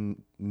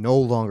 I'm no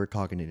longer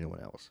talking to anyone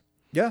else.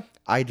 Yeah,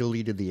 I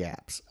deleted the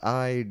apps.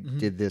 I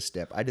did this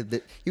step. I did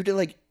that." You have to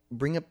like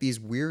bring up these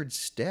weird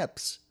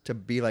steps to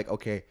be like,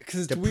 okay,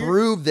 to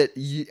prove that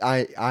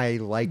I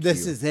like you.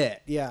 This is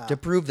it. Yeah, To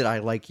prove that I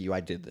like you, I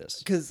did this.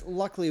 because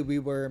luckily we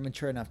were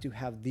mature enough to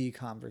have the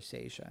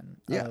conversation.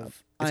 Yeah,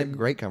 it's a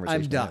great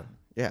conversation. I'm done. to have.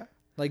 Yeah,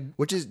 Like,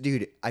 which is,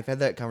 dude, I've had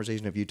that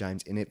conversation a few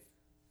times, and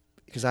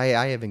because I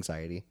have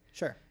anxiety.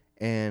 sure.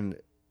 And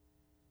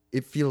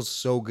it feels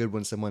so good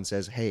when someone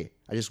says, "Hey,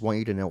 I just want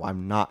you to know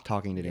I'm not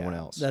talking to anyone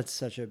else." That's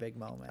such a big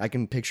moment. I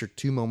can picture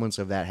 2 moments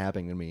of that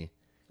happening to me.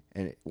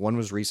 And one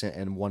was recent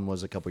and one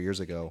was a couple years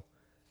ago.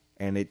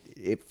 And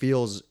it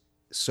feels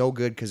so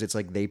good because it's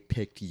like they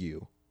picked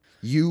you.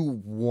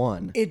 You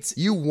won.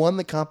 You won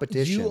the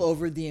competition. You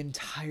over the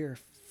entire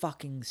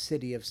fucking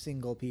city of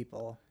single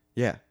people.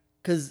 Yeah.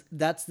 Because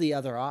that's the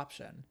other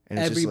option. And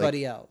it's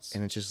Everybody just like, else.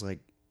 And it's just like,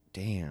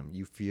 damn,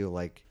 you feel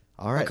like,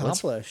 all right, let's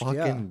Accomplished,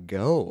 fucking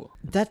go.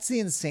 That's the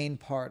insane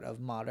part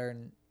of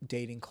modern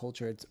dating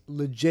culture. It's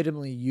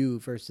legitimately you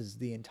versus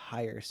the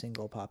entire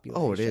single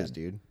population. Oh, it is,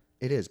 dude.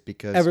 It is,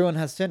 because everyone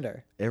has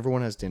Tinder.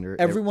 Everyone has Tinder.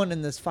 Everyone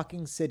in this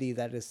fucking city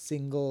that is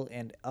single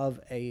and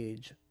of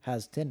age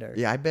has Tinder.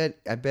 Yeah, I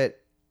bet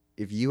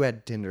if you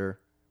had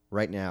Tinder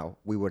right now,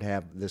 we would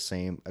have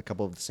a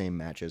couple of the same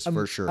matches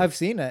for sure. I've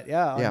seen it,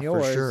 on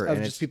yours, for sure. of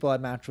And just people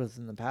I'd matched with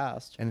in the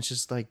past. And it's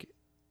just like,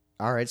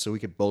 all right, so we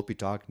could both be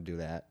talking to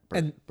that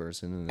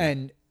person.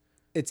 And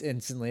it's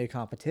instantly a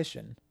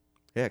competition.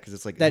 Yeah, because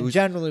it's like that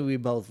generally we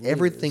both lose.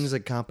 Everything's a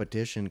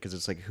competition because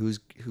it's like who's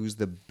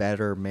the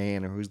better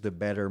man or who's the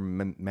better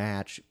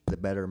match, the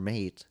better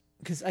mate.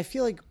 Because I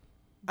feel like,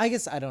 I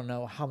guess I don't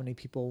know how many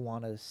people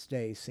want to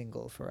stay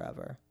single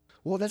forever.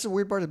 Well, that's the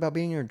weird part about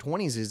being in your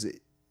 20s is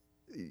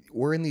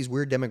we're in these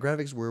weird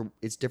demographics where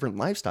it's different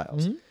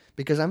lifestyles. Mm-hmm.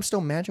 Because I'm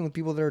still matching with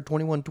people that are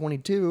 21,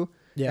 22,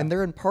 and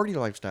they're in party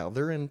lifestyle.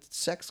 They're in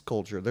sex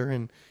culture. They're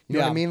in, you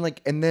know what I mean?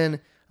 Like, and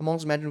then I'm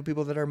also matching with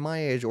people that are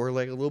my age or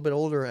like a little bit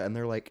older, and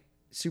they're like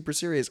super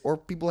serious, or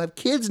people have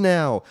kids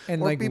now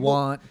and or like people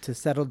want to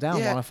settle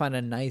down, want to find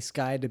a nice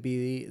guy to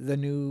be the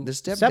new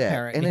step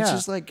parent. And it's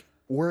just like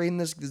we're in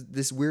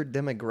this weird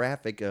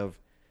demographic of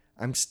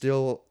I'm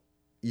still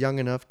young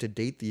enough to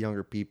date the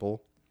younger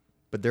people,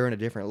 but they're in a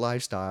different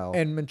lifestyle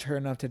and mature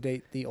enough to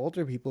date the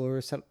older people who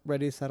are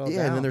ready to settle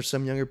down. And then there's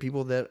some younger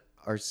people that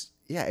are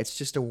it's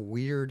just a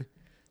weird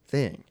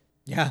thing.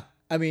 Yeah,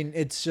 I mean,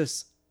 it's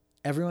just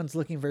everyone's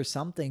looking for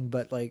something,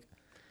 but like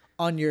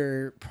on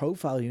your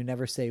profile, you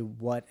never say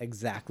what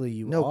exactly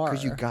you are. No,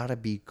 because you gotta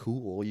be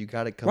cool. You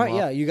gotta come right.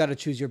 Yeah, you gotta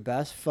choose your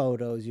best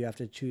photos. You have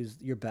to choose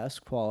your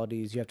best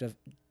qualities. You have to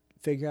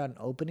figure out an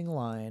opening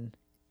line,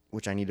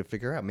 which I need to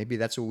figure out. Maybe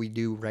that's what we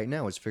do right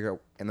now is figure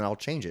out, and then I'll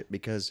change it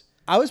because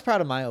I was proud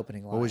of my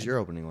opening line. What was your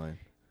opening line?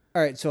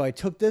 All right, so I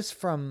took this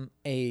from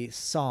a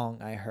song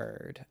I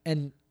heard,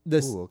 and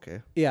this. Ooh,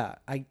 okay. Yeah,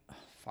 I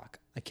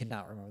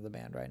cannot remember the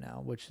band right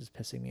now, which is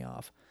pissing me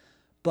off.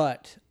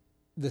 But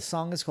the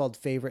song is called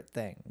 "Favorite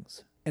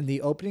Things," and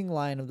the opening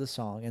line of the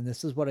song, and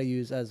this is what I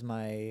use as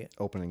my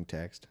opening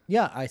text.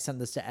 Yeah, I sent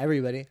this to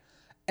everybody,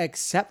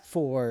 except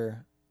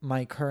for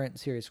my current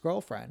serious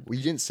girlfriend. Well,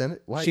 you didn't send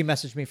it? Why? She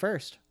messaged me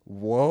first.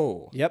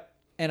 Whoa. Yet,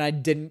 and I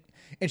didn't.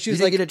 And she was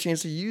you like, didn't get a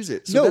chance to use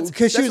it. So no,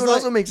 because she was what like,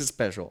 also makes it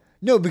special.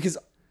 No, because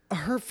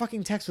her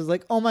fucking text was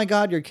like, "Oh my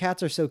god, your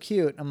cats are so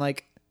cute." I'm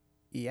like,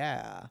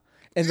 yeah.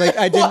 And like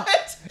I didn't.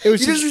 It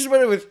was just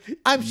responded with.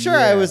 I'm sure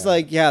I was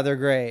like, yeah, they're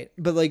great,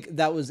 but like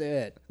that was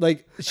it.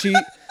 Like she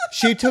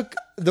took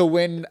the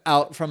wind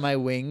out from my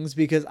wings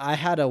because I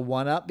had a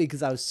 1-up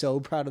because I was so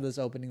proud of this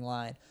opening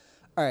line.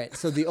 All right,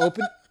 so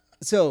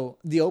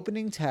the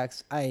opening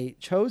text, I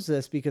chose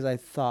this because I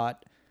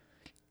thought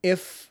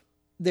if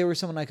they were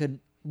someone I could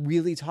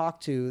really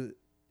talk to,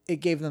 it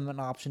gave them an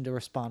option to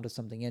respond to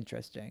something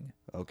interesting.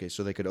 Okay,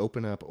 so they could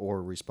open up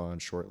or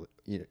respond shortly.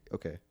 Yeah,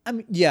 okay. I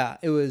mean, yeah,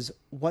 it was,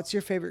 what's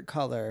your favorite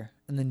color?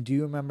 And then do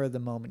you remember the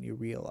moment you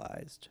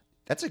realized?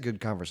 That's a good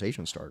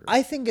conversation starter.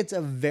 I think it's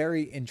a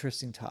very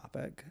interesting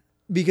topic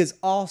because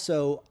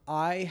also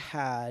I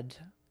had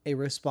a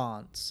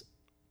response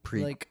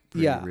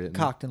Pre-written.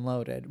 cocked and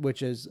loaded,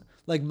 which is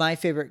like my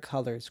favorite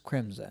color is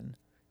crimson.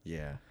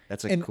 Yeah,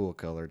 that's a cool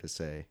color to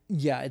say.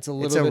 Yeah, it's a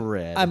It's little a bit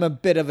red. I'm a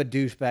bit of a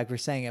douchebag for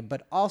saying it,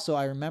 but also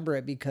I remember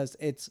it because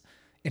it's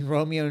in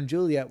Romeo and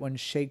Juliet when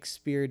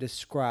Shakespeare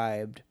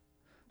described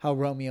how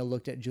Romeo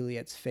looked at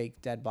Juliet's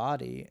fake dead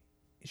body,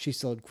 she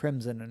still had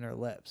crimson in her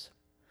lips.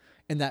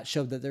 And that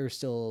showed that there was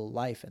still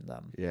life in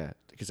them. Yeah,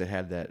 because it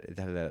had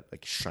that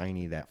like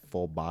shiny, that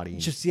full body.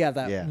 Just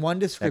that one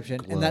description,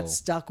 that and that glow.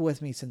 stuck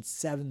with me since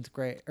 7th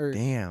grade. Or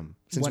Damn,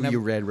 since whenever, you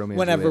read Romeo and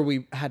whenever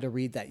Juliet. we had to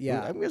read that,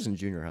 yeah, I was in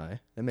junior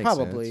high. That makes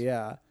probably,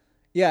 sense.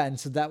 yeah. And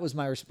so that was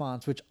my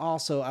response, which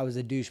also I was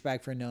a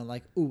douchebag for knowing,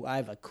 like, ooh, I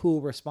have a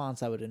cool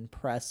response. I would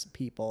impress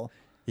people.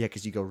 Yeah,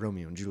 because you go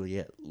Romeo and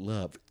Juliet,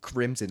 love,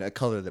 crimson, a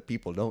color that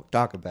people don't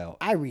talk about.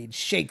 I read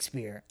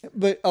Shakespeare,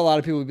 but a lot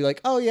of people would be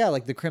like, "Oh yeah,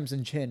 like the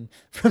Crimson Chin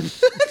from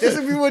That's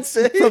what people would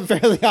say. from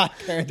Fairly Odd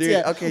Parents." Dude,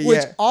 yeah, okay,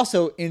 which yeah.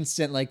 also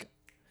instant like,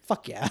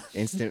 fuck yeah.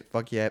 Instant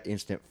fuck yeah,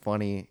 instant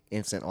funny,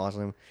 instant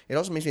awesome. It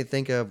also makes me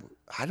think of,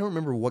 I don't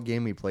remember what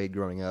game we played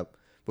growing up,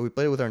 but we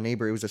played it with our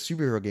neighbor. It was a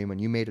superhero game, and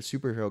you made a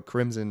superhero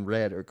Crimson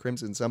Red or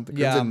Crimson something,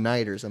 Yeah. Crimson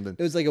Knight or something.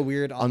 It was like a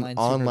weird online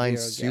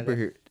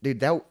superhero.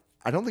 Dude,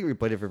 I don't think we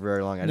played it for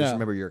very long. I just No.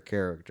 remember your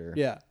character.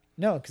 Yeah,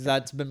 no, because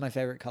that's been my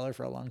favorite color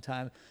for a long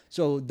time.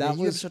 So that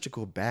You have was, such a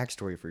cool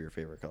backstory for your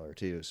favorite color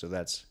too. So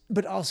that's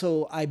but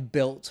also I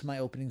built my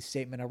opening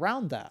statement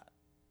around that.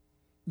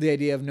 The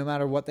idea of no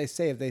matter what they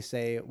say, if they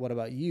say, "What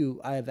about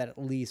you?" I have at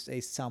least a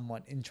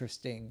somewhat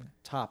interesting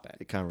a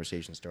topic.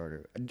 conversation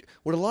starter.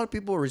 Would a lot of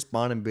people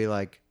respond and be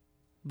like,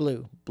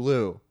 Blue.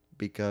 blue,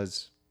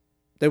 because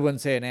They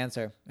wouldn't say an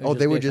answer. It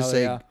they be would a just color,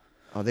 say,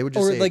 yeah. they would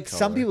just Or say like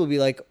some color. people would be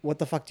like, "What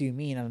the fuck do you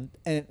mean?"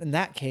 And in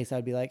that case,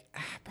 I'd be like,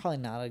 "Probably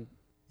not a."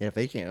 Yeah, if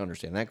they can't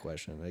understand that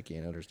question, they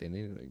can't understand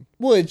anything.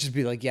 Well, it'd just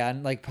be like, yeah,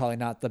 and like probably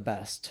not the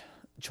best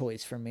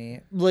choice for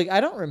me. Like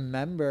I don't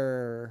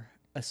remember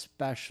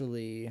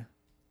especially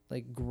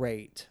like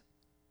great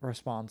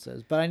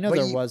responses, but I know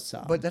there was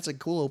some. But that's a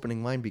cool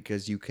opening line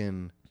because you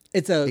can,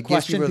 it's a gives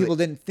question people people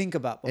the- didn't think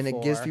about before. and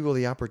it gives people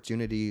the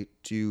opportunity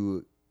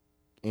to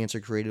answer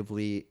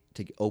creatively,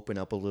 to open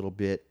up a little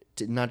bit,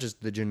 to not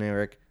just the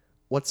generic,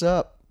 "What's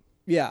up?"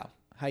 Yeah,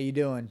 how you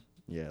doing?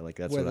 Yeah, like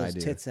that's Where what I those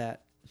do. tits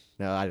at?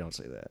 No, I don't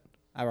say that.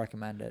 I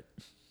recommend it.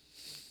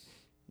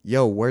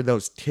 Yo, where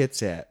those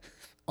tits at?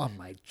 On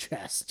my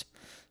chest.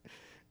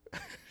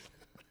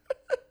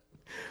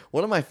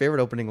 One of my favorite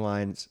opening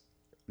lines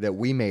that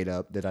we made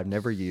up that I've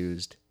never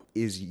used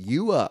is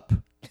 "You up,"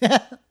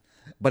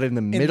 but in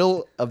the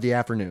middle of the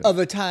afternoon. Of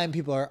a time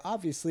people are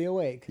obviously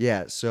awake.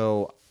 Yeah,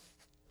 so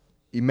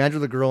imagine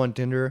the girl on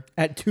Tinder,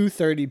 At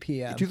 2:30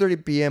 p.m.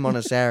 2:30 p.m. on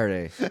a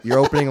Saturday. Your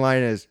opening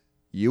line is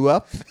 "You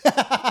up?"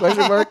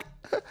 Question mark.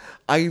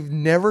 I've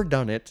never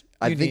done it.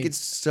 I You think need- it's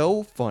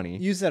so funny.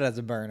 Use that as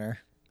a burner.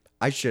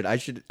 I should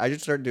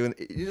start doing.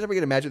 You never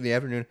get a match in the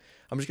afternoon.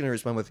 I'm just gonna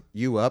respond with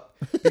 "You up?"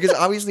 because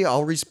obviously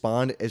I'll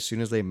respond as soon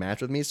as they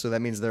match with me. So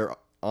that means they're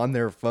on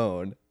their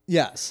phone,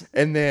 Yes.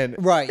 and then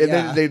Right, and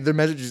yeah. then their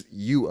message is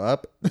 "You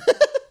up?"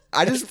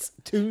 I just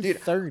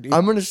 2:30.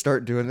 I'm gonna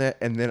start doing that,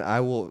 and then I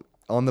will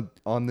on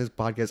this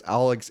podcast.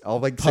 I'll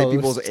say Post,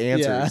 people's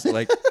answers. yeah.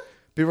 Like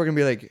people are gonna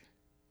be like,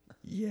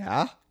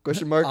 "Yeah?"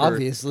 Question mark. Or,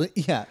 Obviously,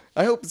 yeah.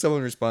 I hope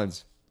someone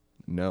responds,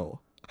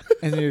 "No."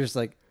 And you're just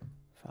like,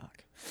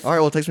 fuck. All right,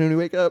 well, text me when you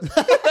wake up.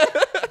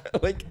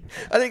 Like,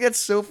 I think that's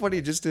so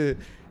funny. Just to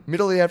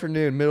middle of the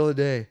afternoon, middle of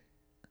the day.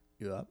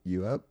 You up?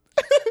 You up?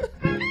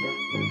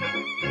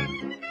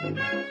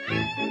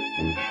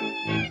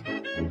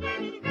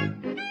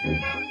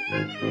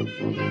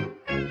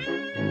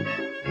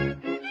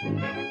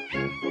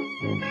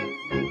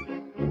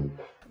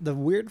 The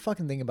weird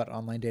fucking thing about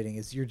online dating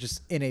is you're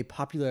just in a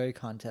popularity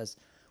contest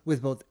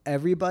with both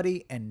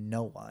everybody and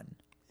no one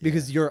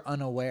because you're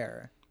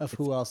unaware of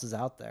who else is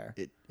out there.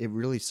 It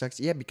really sucks.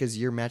 Yeah, because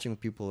you're matching with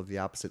people of the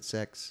opposite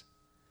sex.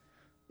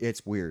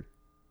 It's weird.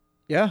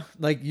 Yeah,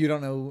 like you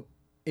don't know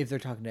if they're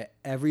talking to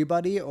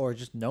everybody or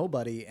just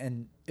nobody,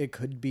 and it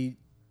could be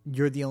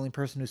you're the only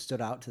person who stood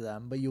out to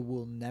them, but you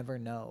will never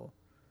know.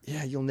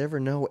 Yeah, you'll never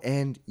know.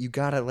 And you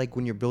gotta, like,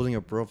 when you're building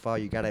a profile,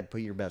 you gotta put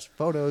your best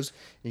photos.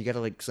 And you gotta,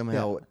 like,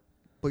 somehow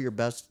put your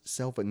best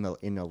self in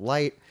the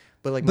light.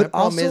 But like, my But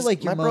problem also is,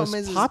 like your my most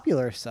problem is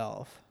popular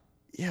self.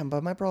 yeah.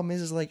 But my problem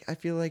is like, I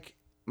feel like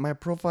my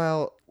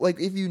profile, like,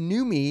 if you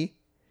knew me,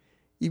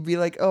 you'd be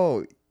like,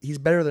 oh, he's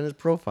better than his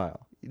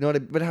profile. You know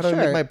what? But how do I Sure.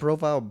 make my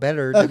profile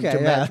better to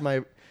match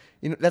my?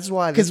 You know, that's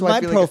why. Because my I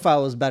feel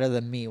profile was better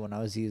than me when I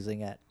was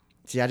using it.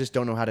 See, I just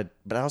don't know how to.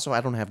 But also, I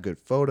don't have good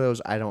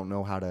photos. I don't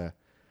know how to.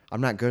 I'm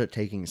not good at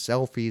taking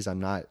selfies. I'm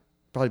not,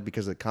 probably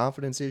because of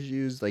confidence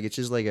issues. Like, it's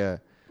just like a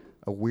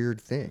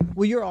weird thing.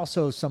 Well, you're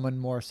also someone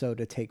more so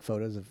to take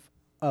photos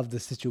of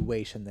the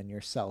situation than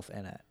yourself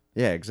in it.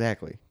 Yeah,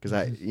 exactly. Because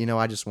I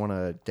just want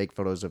to take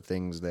photos of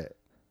things that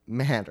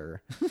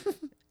matter,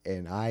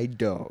 and I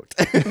don't.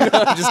 No,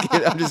 I'm just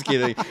kidding. I'm just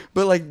kidding.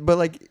 But like,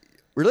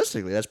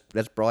 realistically,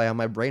 that's probably how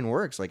my brain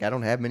works. Like, I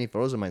don't have many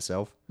photos of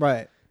myself,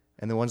 Right.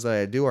 and the ones that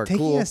I do are Taking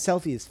cool. a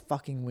selfie is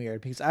fucking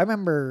weird because I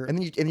remember. And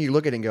then you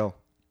look at it and go,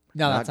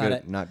 No, not that's good, not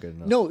it. not good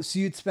enough. No, so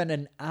you'd spend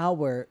an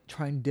hour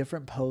trying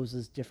different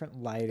poses,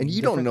 different lighting, and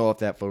you don't know if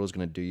that photo's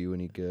gonna do you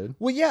any good.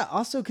 Well, yeah.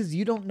 Also, because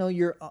you don't know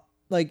your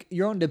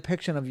own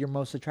depiction of your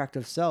most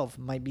attractive self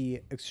might be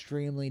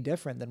extremely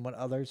different than what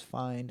others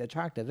find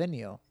attractive in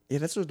you. Yeah,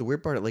 that's what the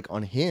weird part. Like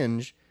on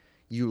Hinge,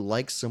 you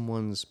like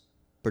someone's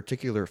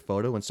particular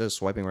photo instead of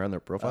swiping around their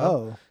profile.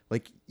 Oh.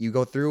 Like you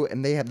go through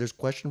and there's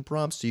question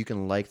prompts, so you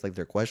can like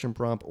their question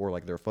prompt or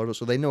like their photo,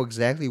 so they know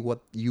exactly what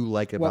you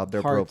like about What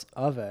their parts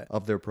of it?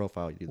 of their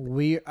profile.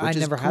 I is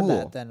never had cool.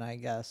 that. Then I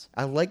guess.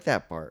 I like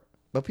that part,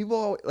 but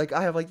people like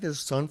I have like this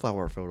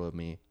sunflower photo of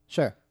me,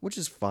 Sure. which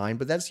is fine,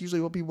 but that's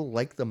usually what people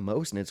like the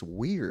most, and it's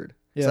weird.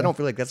 'Cause Yeah. I don't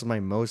feel like that's my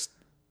most.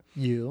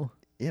 You.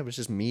 Yeah, it was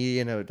just me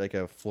in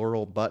a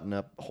floral button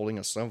up holding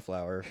a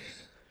sunflower.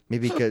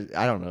 Maybe because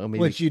I don't know. Maybe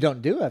Which you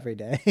don't do every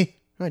day.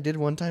 I did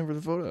one time for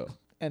the photo.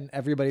 And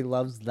everybody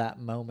loves that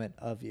moment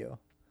of you.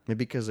 Maybe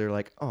because they're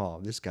like, oh,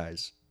 this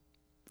guy's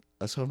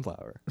a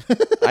sunflower.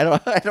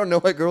 I don't know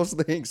what girls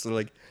think. So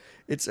like,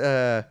 it's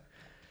a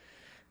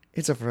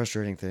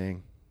frustrating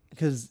thing.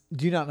 Because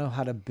do you not know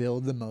how to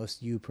build the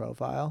most you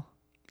profile?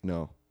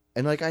 No,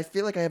 and like I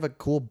feel like I have a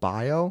cool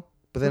bio,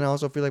 but then I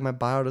also feel like my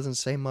bio doesn't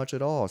say much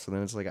at all. So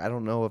then it's like I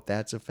don't know if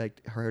that's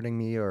hurting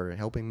me or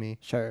helping me.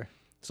 Sure.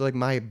 So like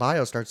my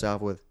bio starts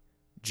off with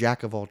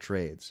Jack of all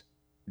trades.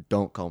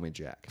 Don't call me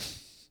Jack.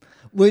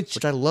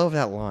 Which I love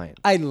that line.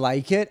 I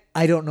like it.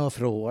 I don't know if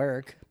it'll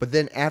work. But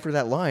then after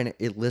that line,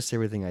 it lists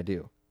everything I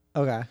do.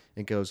 Okay.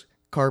 It goes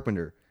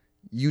carpenter,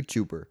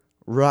 YouTuber,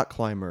 rock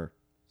climber.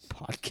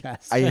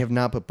 Podcast. I have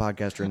not put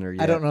podcaster in there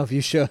yet. I don't know if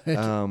you should.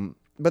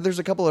 But there's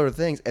a couple other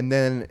things, and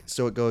then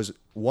so it goes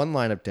one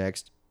line of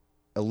text,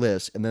 a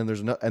list, and then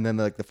there's no, and then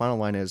like the final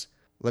line is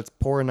let's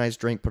pour a nice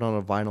drink, put on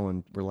a vinyl,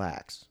 and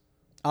relax.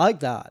 I like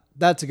that.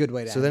 That's a good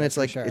way to. So end then it, it's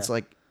like sure. it's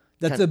like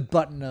that's a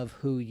button of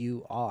who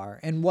you are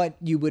and what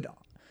you would.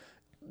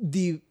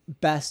 The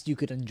best you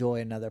could enjoy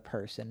another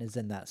person is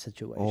in that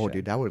situation. Oh,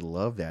 dude, I would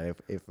love that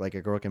if like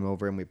a girl came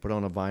over and we put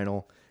on a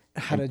vinyl,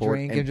 had a poured,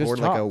 drink and just poured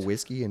talked. like a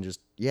whiskey and just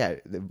yeah,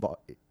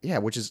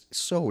 which is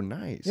so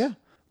nice. Yeah.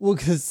 Well,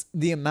 because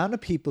the amount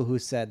of people who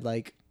said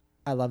like,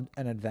 "I love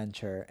an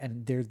adventure,"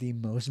 and they're the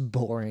most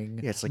boring.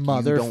 Yeah, it's like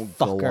motherfucker. you don't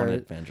go on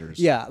adventures.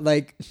 Yeah,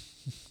 like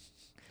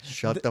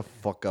shut the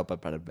fuck up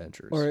about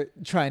adventures. or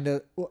trying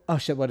to. Oh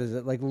shit! What is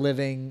it like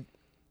living?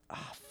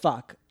 Oh,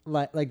 fuck.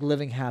 Like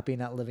living happy,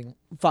 not living.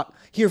 Fuck.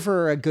 Here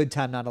for a good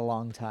time, not a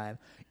long time.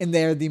 And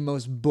they're the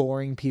most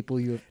boring people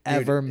you have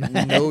ever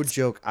met. No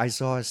joke. I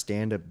saw a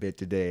stand-up bit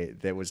today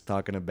that was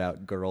talking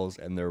about girls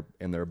and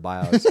their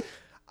bios.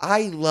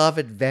 I love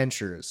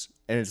adventures.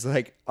 And it's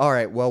like, all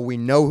right, well, we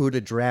know who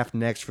to draft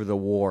next for the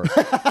war.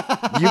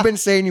 You've been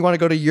saying you want to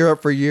go to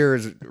Europe for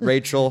years,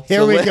 Rachel.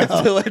 Here we go.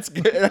 So let's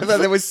get, I thought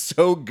that was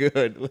so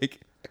good.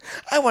 Like,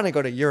 I want to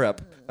go to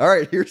Europe. All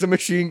right, here's a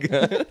machine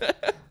gun.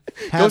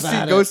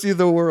 Go see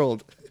the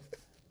world.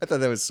 I thought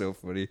that was so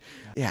funny.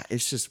 Yeah,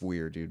 it's just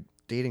weird, dude.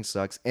 Dating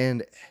sucks.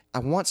 And I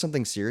want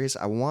something serious.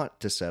 I want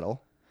to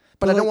settle.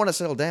 But I don't want to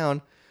settle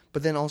down.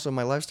 But then also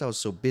my lifestyle is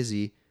so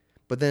busy.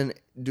 But then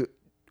do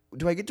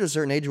I get to a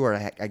certain age where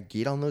I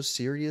get on those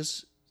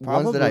serious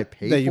ones that I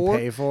pay that for? you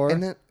pay for?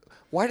 And then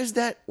why does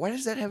that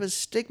have a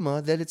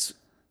stigma that it's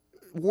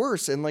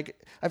worse? And like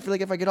I feel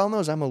like if I get on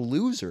those, I'm a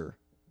loser.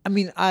 I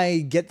mean,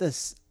 I get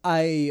this.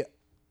 I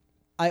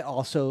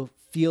also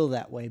feel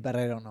that way, but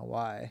I don't know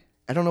why.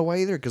 I don't know why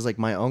either, because like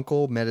my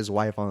uncle met his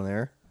wife on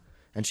there,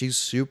 and she's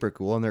super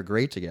cool, and they're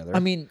great together. I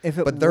mean, if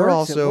it but they're works,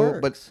 also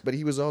it works. but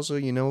he was also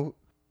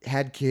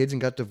had kids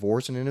and got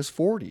divorced and in his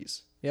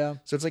 40s. Yeah.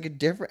 So it's like a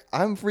different.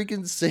 I'm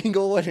freaking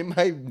single and in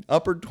my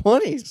upper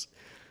 20s,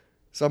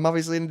 so I'm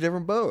obviously in a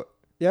different boat.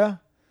 Yeah,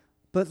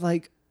 but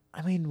like,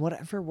 I mean,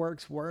 whatever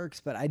works,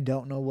 but I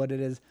don't know what it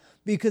is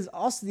because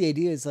also the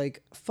idea is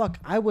like, fuck.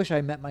 I wish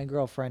I met my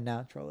girlfriend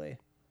naturally,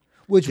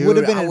 which would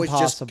have been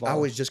impossible. I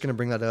was just gonna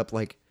bring that up.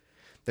 Like,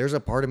 there's a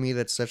part of me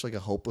that's such like a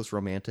hopeless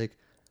romantic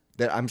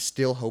that I'm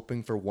still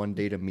hoping for one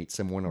day to meet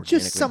someone organically.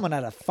 Just someone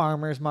at a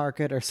farmer's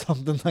market or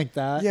something like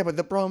that. Yeah, but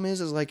the problem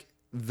is like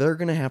they're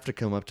gonna have to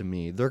come up to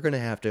me. They're gonna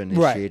have to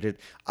initiate it.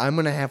 I'm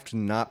gonna have to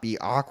not be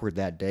awkward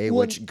that day. Well,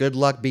 which good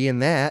luck being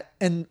that.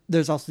 And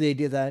there's also the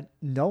idea that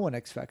no one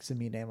expects to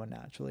meet anyone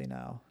naturally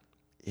now.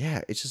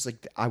 Yeah, it's just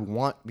like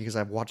because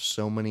I've watched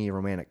so many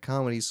romantic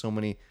comedies, so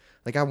many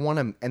like I want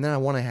to, and then I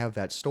want to have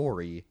that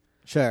story.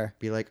 Sure.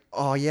 Be like,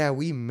 oh yeah,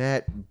 we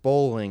met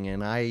bowling,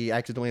 and I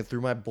accidentally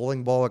threw my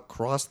bowling ball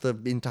across the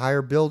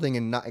entire building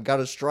and got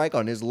a strike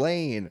on his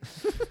lane.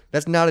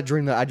 That's not a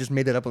dream. That I just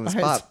made that up on the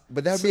spot.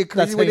 But that would be a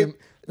crazy way.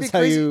 That's how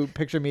you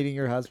picture meeting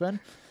your husband.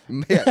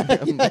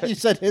 Yeah, yeah, you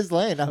said his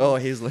lane.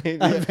 His lane.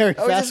 I'm Yeah. very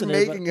I was just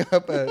fascinated making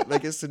up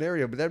a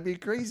scenario, but that'd be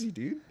crazy,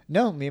 dude.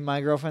 No, me and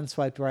my girlfriend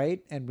swiped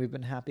right, and we've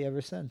been happy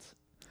ever since.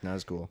 That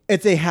was cool.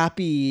 It's a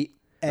happy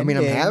ending. I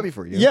mean, I'm happy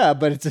for you. Yeah,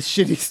 but it's a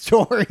shitty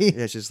story.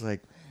 Yeah, it's just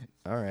like,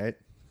 all right,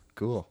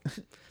 cool.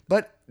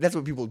 But that's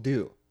what people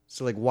do.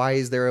 So, like, why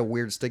is there a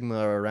weird stigma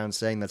around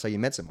saying that's how you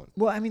met someone?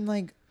 Well, I mean,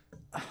 like,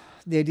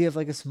 the idea of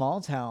like a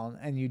small town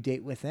and you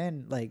date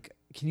within, like,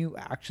 can you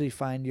actually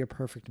find your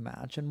perfect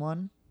match in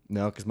one?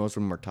 No, because most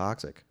of them are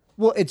toxic.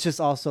 Well, it's just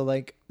also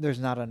like there's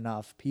not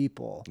enough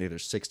people. Yeah,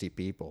 there's 60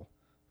 people.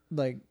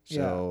 Like,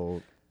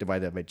 So divide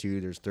that by 2,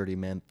 there's 30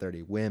 men,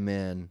 30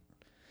 women.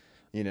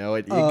 You know,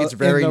 it in gets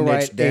very the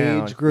niched right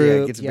down. age group,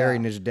 Yeah, it gets very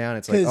yeah. niched down.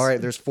 It's like, 'Cause- all right,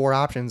 there's 4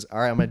 options. All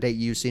right, I'm going to date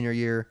you senior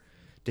year,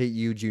 date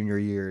you junior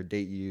year,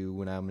 date you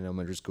when I'm in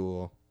elementary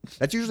school.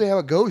 That's usually how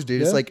it goes,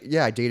 dude. It's Yeah. like,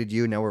 yeah, I dated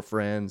you, now we're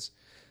friends.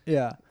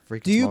 Yeah.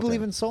 Freaking Do you small believe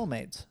town. in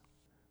soulmates?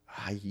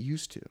 I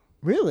used to.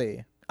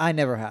 Really? I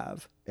never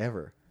have.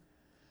 Ever.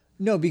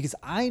 No, because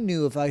I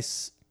knew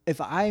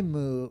if I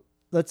move,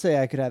 let's say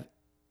I could have,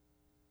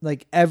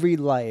 like, every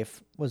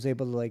life was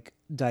able to like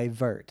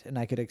divert and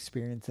I could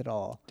experience it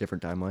all.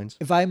 Different timelines.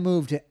 If I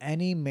moved to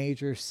any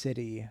major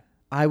city,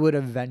 I would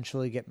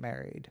eventually get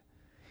married.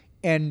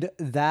 And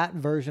that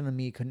version of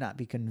me could not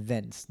be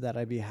convinced that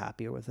I'd be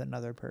happier with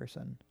another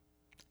person.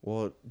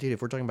 Well, dude,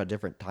 if we're talking about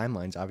different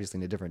timelines, obviously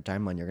in a different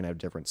timeline, you're going to have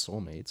different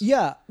soulmates.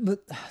 Yeah, but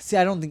see,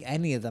 I don't think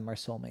any of them are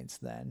soulmates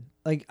then.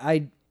 Like,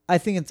 I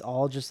think it's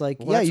all just like,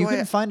 Well, yeah, that's you why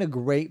can find a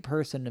great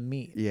person to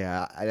meet.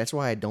 Yeah, that's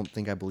why I don't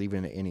think I believe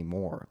in it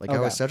anymore. Like, I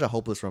Okay. was such a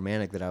hopeless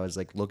romantic that I was,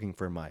 like, looking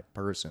for my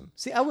person.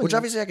 See, I would, Which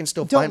obviously I can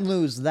still don't find.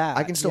 lose that.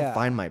 I can still yeah.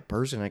 find my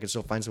person. I can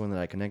still find someone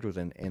that I connect with,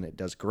 and it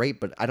does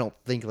great. But I don't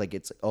think like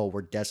it's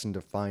we're destined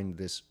to find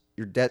this.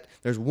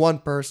 There's one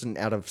person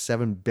out of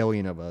 7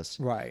 billion of us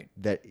Right.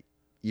 that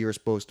you're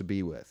supposed to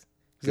be with.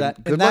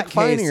 That, Good in luck that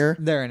finding case, her.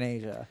 they're in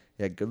Asia.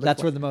 Yeah, good luck.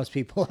 That's where the most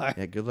people are.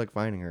 Yeah, good luck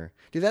finding her,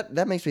 dude.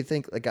 That makes me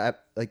think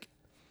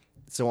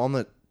so on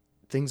the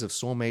things of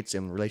soulmates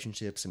and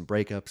relationships and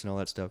breakups and all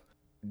that stuff.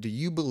 Do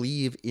you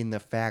believe in the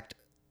fact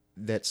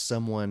that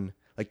someone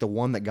like the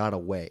one that got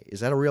away, is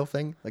that a real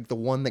thing? Like the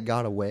one that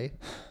got away?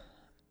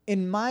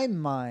 In my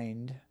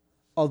mind,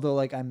 although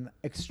like I'm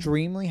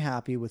extremely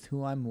happy with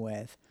who I'm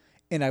with,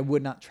 and I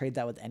would not trade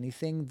that with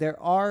anything, there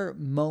are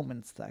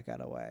moments that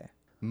got away.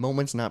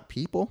 Moments, not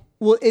people.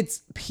 Well,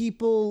 it's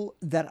people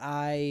that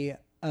I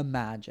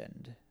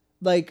imagined.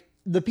 Like,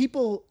 the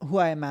people who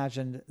I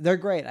imagined, they're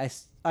great.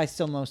 I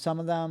still know some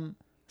of them,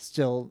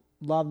 still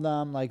love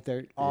them. Like,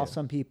 they're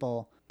awesome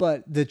people.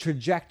 But the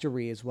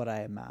trajectory is what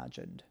I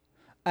imagined.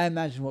 I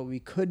imagined what we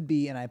could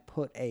be, and I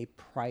put a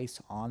price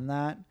on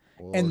that.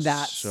 Well, and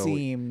that so,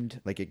 seemed...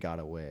 like it got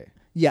away.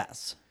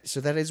 Yes. So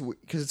that is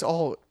because it's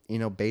all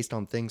based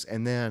on things,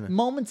 and then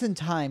Moments in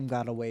time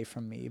got away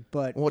from me,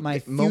 but my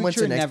future moments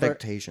and never...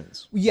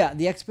 expectations. Yeah,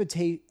 the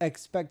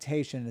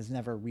expectation is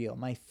never real.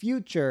 My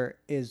future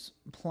is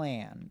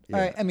planned.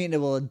 Yeah. I mean,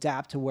 it will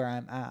adapt to where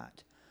I'm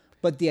at.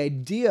 But the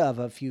idea of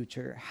a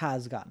future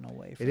has gotten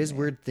away from It is me.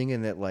 weird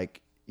thinking that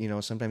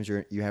sometimes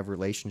you have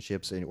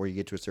relationships or you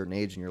get to a certain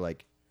age and you're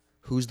like,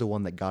 who's the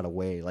one that got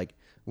away? Like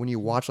when you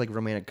watch like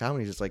romantic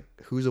comedies, it's like,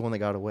 who's the one that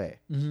got away?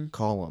 Mm-hmm.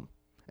 Call them.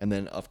 And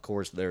then of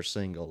course they're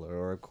single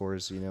or of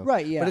course,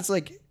 Right, yeah. But it's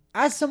like,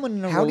 as someone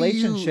in a how do you-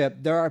 relationship,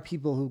 there are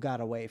people who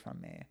got away from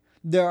me.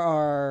 There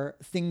are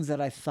things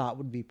that I thought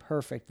would be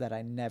perfect that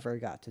I never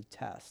got to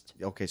test.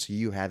 okay, so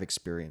you have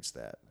experienced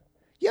that.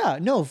 Yeah,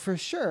 no, for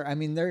sure. I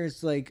mean,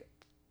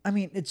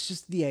 it's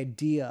just the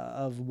idea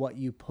of what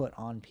you put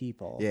on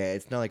people. Yeah,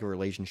 it's not like a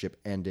relationship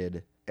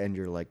ended and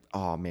you're like,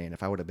 oh man,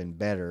 if I would have been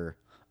better.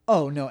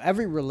 Oh, no,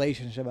 every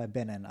relationship I've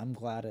been in, I'm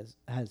glad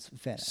has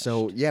finished.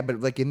 So yeah, but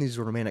like in these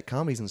romantic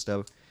comedies and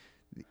stuff,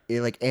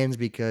 it like ends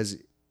because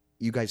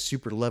you guys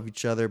super love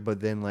each other, but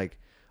then like,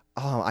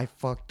 oh, I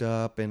fucked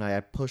up and I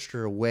pushed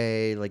her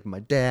away, like my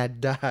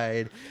dad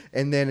died,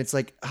 and then it's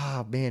like,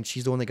 oh man,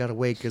 she's the one that got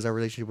away because our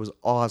relationship was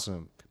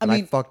awesome, but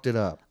I fucked it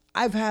up.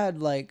 I've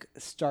had like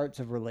starts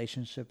of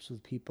relationships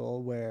with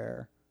people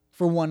where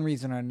for one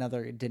reason or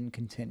another it didn't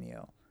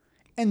continue.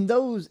 And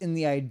those in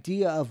the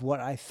idea of what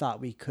I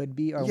thought we could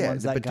be are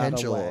ones that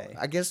got away.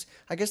 I guess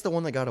the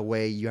one that got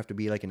away, you have to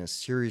be like in a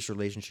serious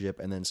relationship,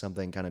 and then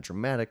something kind of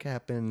traumatic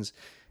happens,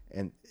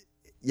 and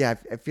yeah,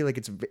 I feel like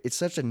it's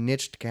such a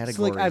niched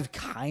category. So like I've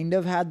kind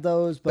of had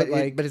those, but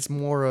it's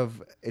more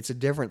of it's a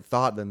different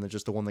thought than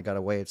just the one that got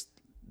away. It's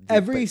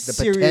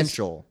the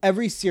potential.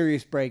 Every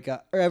serious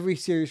breakup or every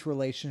serious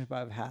relationship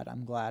I've had,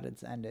 I'm glad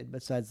it's ended.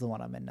 Besides the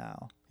one I'm in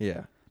now.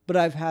 Yeah. But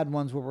I've had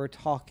ones where we're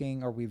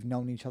talking or we've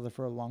known each other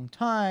for a long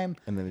time,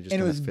 and then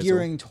it was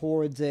gearing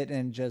towards it,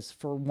 and just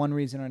for one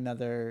reason or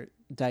another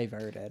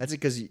diverted. That's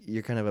because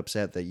you're kind of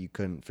upset that you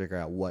couldn't figure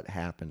out what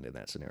happened in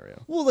that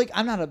scenario. Well, like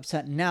I'm not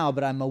upset now,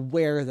 but I'm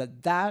aware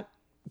that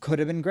could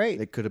have been great.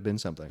 It could have been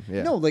something.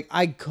 Yeah. No, like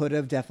I could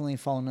have definitely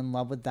fallen in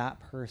love with that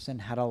person,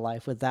 had a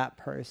life with that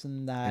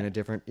person that in a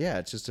different. Yeah,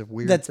 it's just a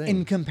weird that's thing.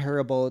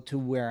 incomparable to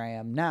where I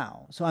am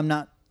now. So I'm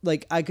not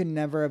like I could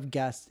never have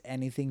guessed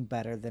anything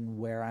better than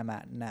where I'm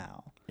at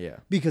now. Yeah.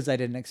 Because I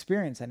didn't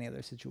experience any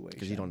other situation.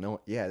 Because you don't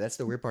know. Yeah, that's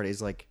the weird part.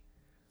 Is like,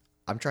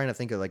 I'm trying to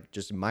think of like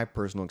just my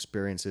personal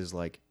experiences.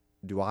 Like,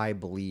 do I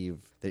believe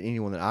that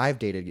anyone that I've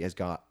dated has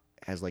got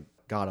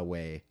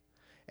away?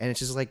 And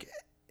it's just like,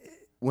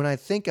 when I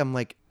think, I'm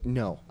like,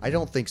 no, I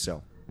don't think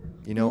so.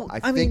 You know, Well,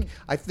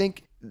 I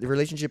think the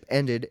relationship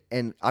ended,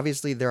 and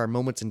obviously there are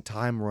moments in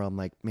time where I'm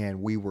like,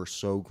 man, we were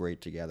so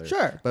great together.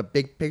 Sure. But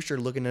big picture,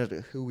 looking at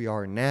who we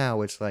are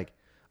now, it's like,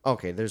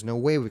 okay, there's no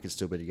way we could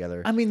still be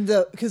together. I mean,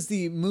 because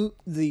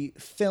the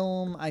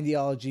film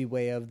ideology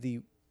way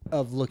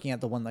of looking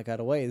at the one that got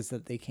away is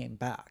that they came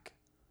back.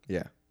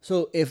 Yeah.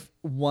 So if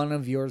one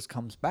of yours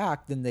comes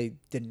back, then they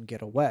didn't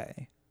get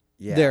away.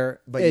 Yeah,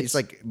 but it's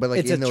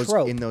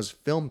trope. in those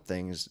film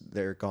things,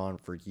 they're gone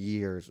for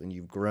years, and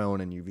you've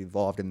grown and you've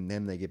evolved, and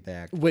then they get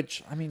back.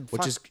 Which I mean,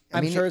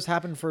 I'm sure has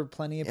happened for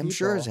plenty of people. I'm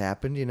sure it's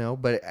happened,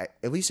 but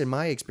at least in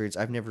my experience,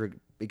 I've never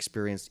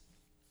experienced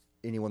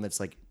anyone that's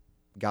like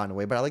gotten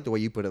away. But I like the way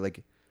you put it,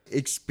 like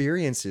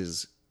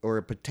experiences or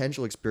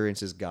potential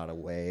experiences got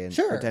away, and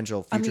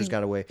potential futures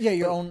got away. Yeah,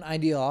 your own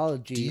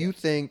ideology. Do you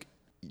think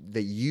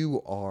that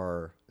you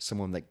are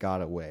someone that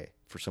got away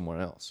for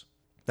someone else?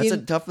 That's a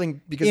tough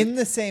thing because in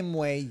the same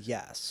way,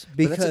 yes.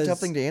 Because that's a tough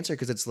thing to answer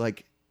because it's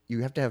like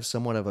you have to have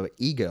somewhat of an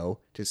ego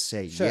to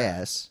say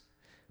yes,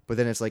 but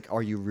then it's like,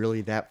 are you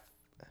really that?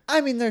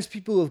 I mean, there's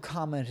people who have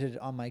commented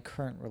on my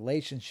current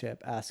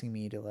relationship asking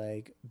me to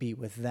like be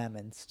with them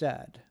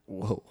instead.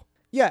 Whoa.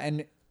 Yeah,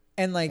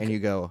 and like, and you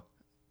go,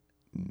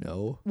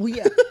 no. Well,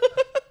 yeah,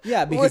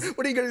 yeah. Because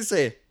what are you gonna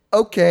say?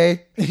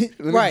 Okay, let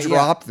me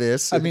drop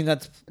this. I mean,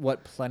 that's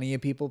what plenty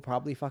of people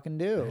probably fucking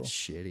do. That's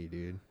shitty,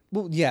 dude.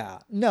 Well, yeah.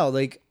 No,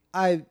 like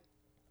I'm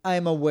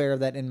aware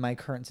that in my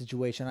current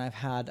situation, I've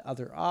had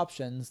other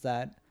options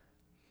that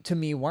to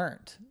me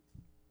weren't.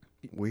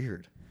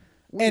 Weird,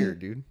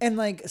 dude. And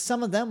like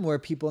some of them were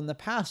people in the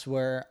past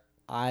where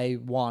I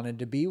wanted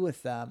to be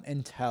with them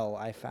until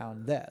I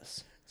found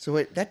this. So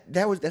wait,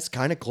 that's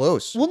kind of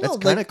close. Well, no, that's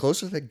kind of close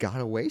to the got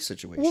away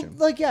situation.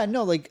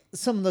 Well, like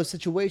some of those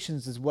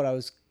situations is what I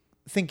was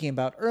thinking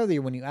about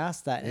earlier when you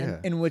asked that. Yeah.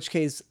 In which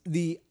case,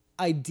 the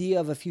idea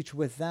of a future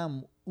with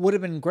them would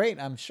have been great,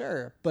 I'm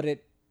sure, but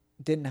it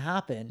didn't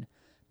happen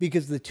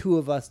because the two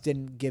of us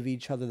didn't give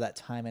each other that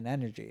time and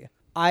energy.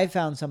 I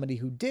found somebody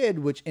who did,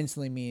 which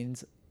instantly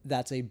means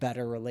that's a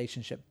better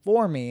relationship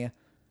for me.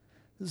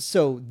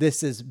 So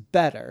this is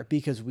better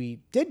because we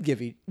did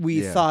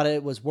we thought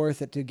it was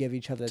worth it to give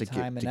each other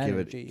time and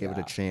energy. Give it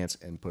a chance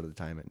and put the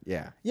time in.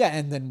 Yeah. Yeah,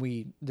 and then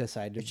we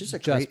decided to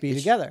just be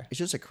together. It's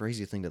just a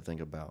crazy thing to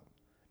think about.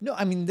 No,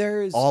 I mean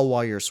there's all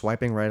while you're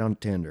swiping right on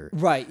Tinder.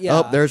 Right, yeah.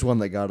 Oh, there's one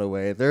that got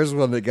away. There's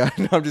one that got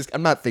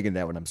I'm not thinking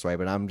that when I'm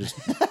swiping. I'm just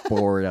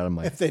bored out of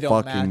my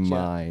fucking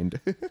mind.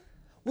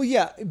 Well,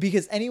 yeah,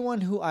 because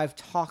anyone who I've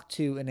talked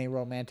to in a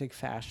romantic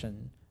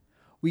fashion,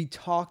 we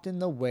talked in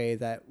the way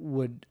that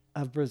would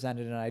have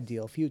presented an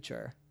ideal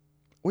future.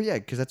 Well, yeah,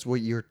 because that's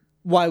what you're...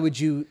 Why would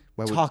you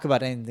talk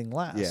about anything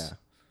less? Yeah.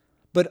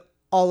 But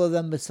all of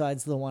them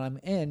besides the one I'm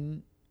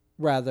in,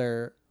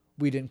 rather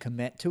we didn't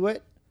commit to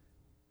it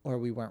or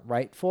we weren't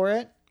right for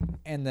it.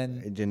 And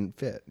then... It didn't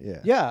fit, yeah.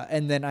 Yeah,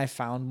 and then I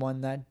found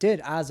one that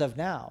did as of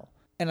now.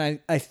 And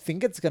I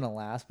think it's going to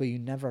last, but you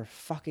never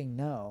fucking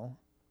know.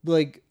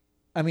 Like,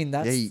 I mean,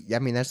 that's... Yeah, I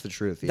mean, that's the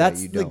truth. Yeah,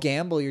 that's the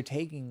gamble you're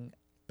taking.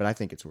 But I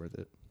think it's worth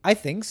it. I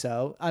think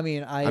so. I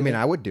mean,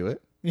 I would do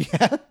it.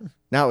 Yeah.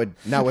 Not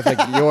with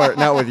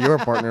like your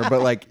partner,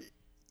 but like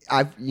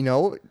I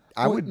would.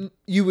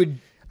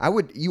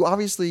 You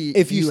obviously,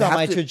 if you saw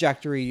my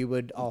trajectory, you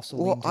would also.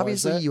 Well,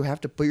 obviously, you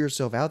have to put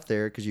yourself out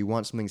there because you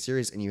want something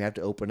serious, and you have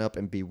to open up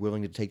and be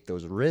willing to take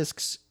those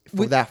risks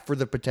for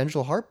the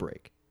potential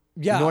heartbreak.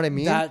 Yeah, you know what I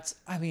mean. That's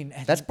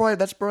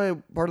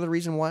probably part of the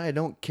reason why I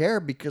don't care,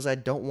 because I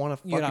don't want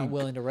to. You're not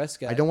willing to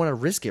risk it. I don't want to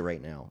risk it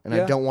right now, and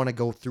I don't want to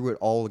go through it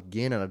all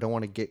again, and I don't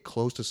want to get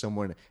close to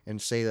someone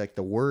and say like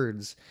the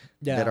words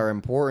that are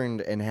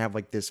important and have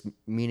like this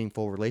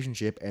meaningful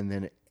relationship and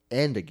then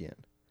end again.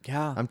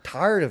 Yeah, I'm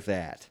tired of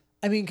that.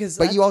 I mean,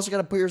 but you also got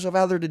to put yourself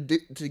out there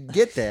to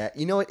get that.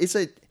 You know,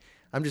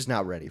 I'm just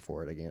not ready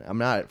for it again. I'm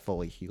not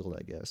fully healed,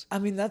 I guess. I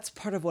mean, that's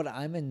part of what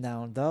I'm in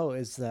now, though,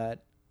 is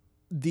that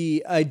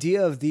the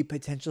idea of the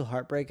potential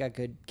heartbreak I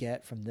could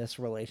get from this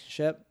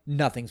relationship,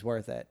 nothing's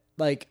worth it.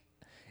 Like,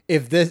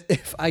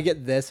 if I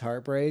get this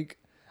heartbreak,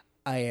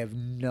 I have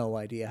no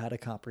idea how to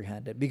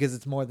comprehend it because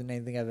it's more than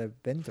anything I've ever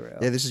been through.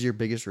 Yeah, this is your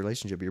biggest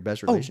relationship, your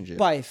best relationship.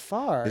 By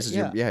far. This is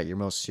your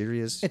most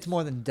serious. It's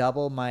more than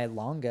double my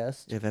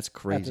longest. Yeah, that's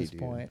crazy, at this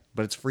dude. Point.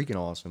 But it's freaking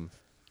awesome.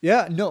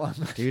 Yeah, no, I'm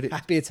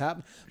happy it's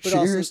happened. But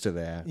cheers to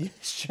that. Yeah,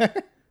 sure.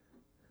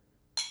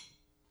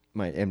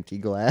 My empty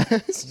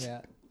glass. Yeah.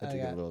 I took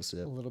a little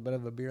sip. A little bit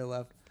of a beer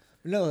left.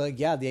 No, like,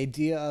 yeah, the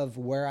idea of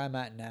where I'm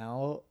at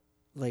now,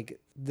 like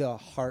the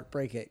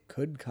heartbreak it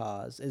could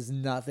cause is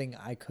nothing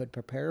I could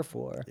prepare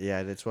for.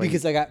 Yeah, that's why.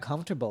 Because I got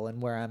comfortable in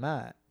where I'm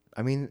at.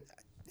 I mean,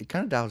 it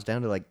kind of dials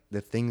down to like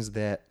the things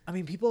that...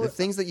 the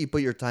things that you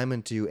put your time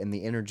into and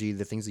the energy,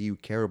 the things that you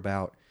care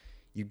about,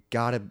 you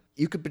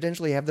could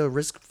potentially have the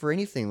risk for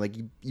anything. Like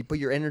you put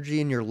your energy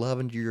and your love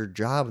into your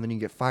job and then you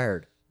get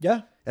fired.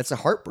 Yeah. That's a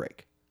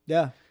heartbreak.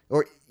 Yeah.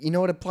 Or, you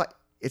know what,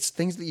 it's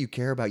things that you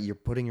care about. You're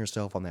putting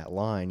yourself on that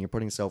line. You're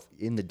putting yourself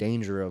in the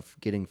danger of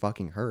getting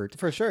fucking hurt.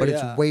 For sure, But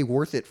it's way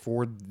worth it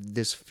for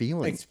this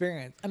feeling.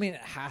 Experience. I mean,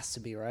 it has to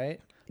be, right?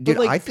 Dude,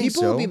 but like I think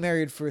people so. will be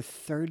married for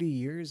 30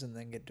 years and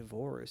then get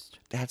divorced.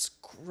 That's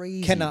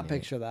crazy. Cannot man.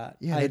 picture that.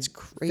 Yeah, I that's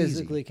crazy.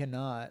 physically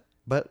cannot.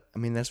 But I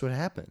mean, that's what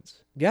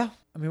happens. Yeah.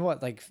 I mean,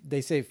 what? Like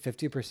they say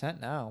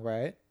 50% now,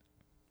 right?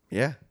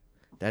 Yeah,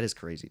 that is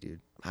crazy,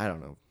 dude. I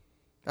don't know.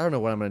 I don't know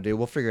what I'm gonna do.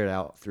 We'll figure it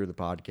out through the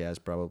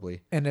podcast,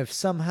 probably. And if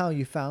somehow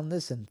you found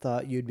this and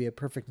thought you'd be a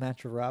perfect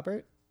match for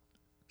Robert,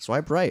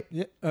 Swipe right.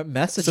 yeah,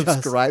 message us.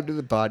 Subscribe to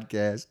the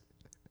podcast.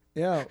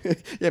 Yeah.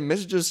 Yeah,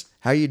 message us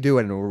how you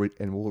doing,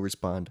 and we'll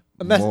respond.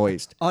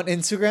 Moist. On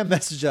Instagram,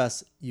 message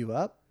us. You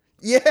up?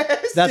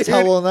 Yes, That's dude.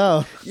 how we'll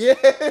know.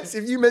 Yes,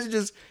 if you message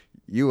us,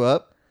 you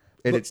up,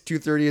 and it's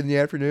 2:30 in the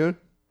afternoon,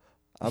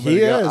 I'm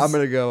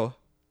gonna go.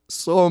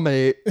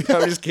 Soulmate.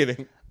 I'm just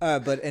kidding.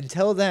 But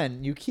until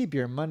then, you keep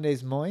your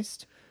Mondays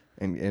moist.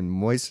 And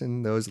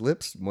moisten those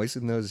lips,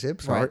 moisten those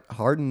hips, Right.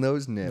 harden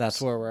those nips.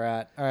 That's where we're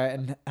at. All right,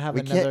 and have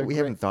we another. We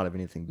haven't thought of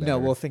anything better. No,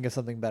 we'll think of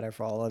something better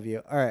for all of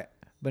you. All right,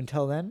 but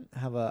until then,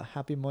 have a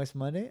happy moist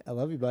Monday. I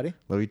love you, buddy.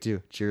 Love you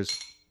too. Cheers.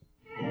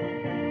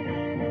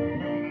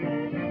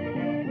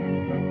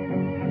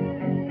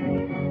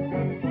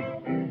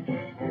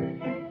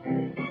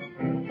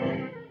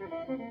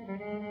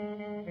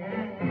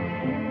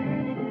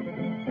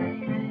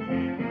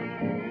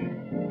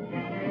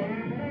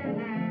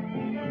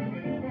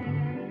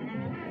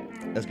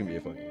 That's gonna be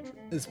a funny intro.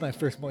 This is my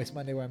first moist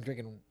Monday where I'm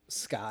drinking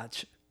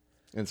scotch.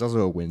 And it's also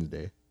a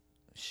Wednesday.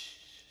 Shh.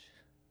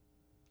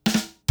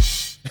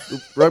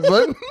 Right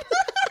button.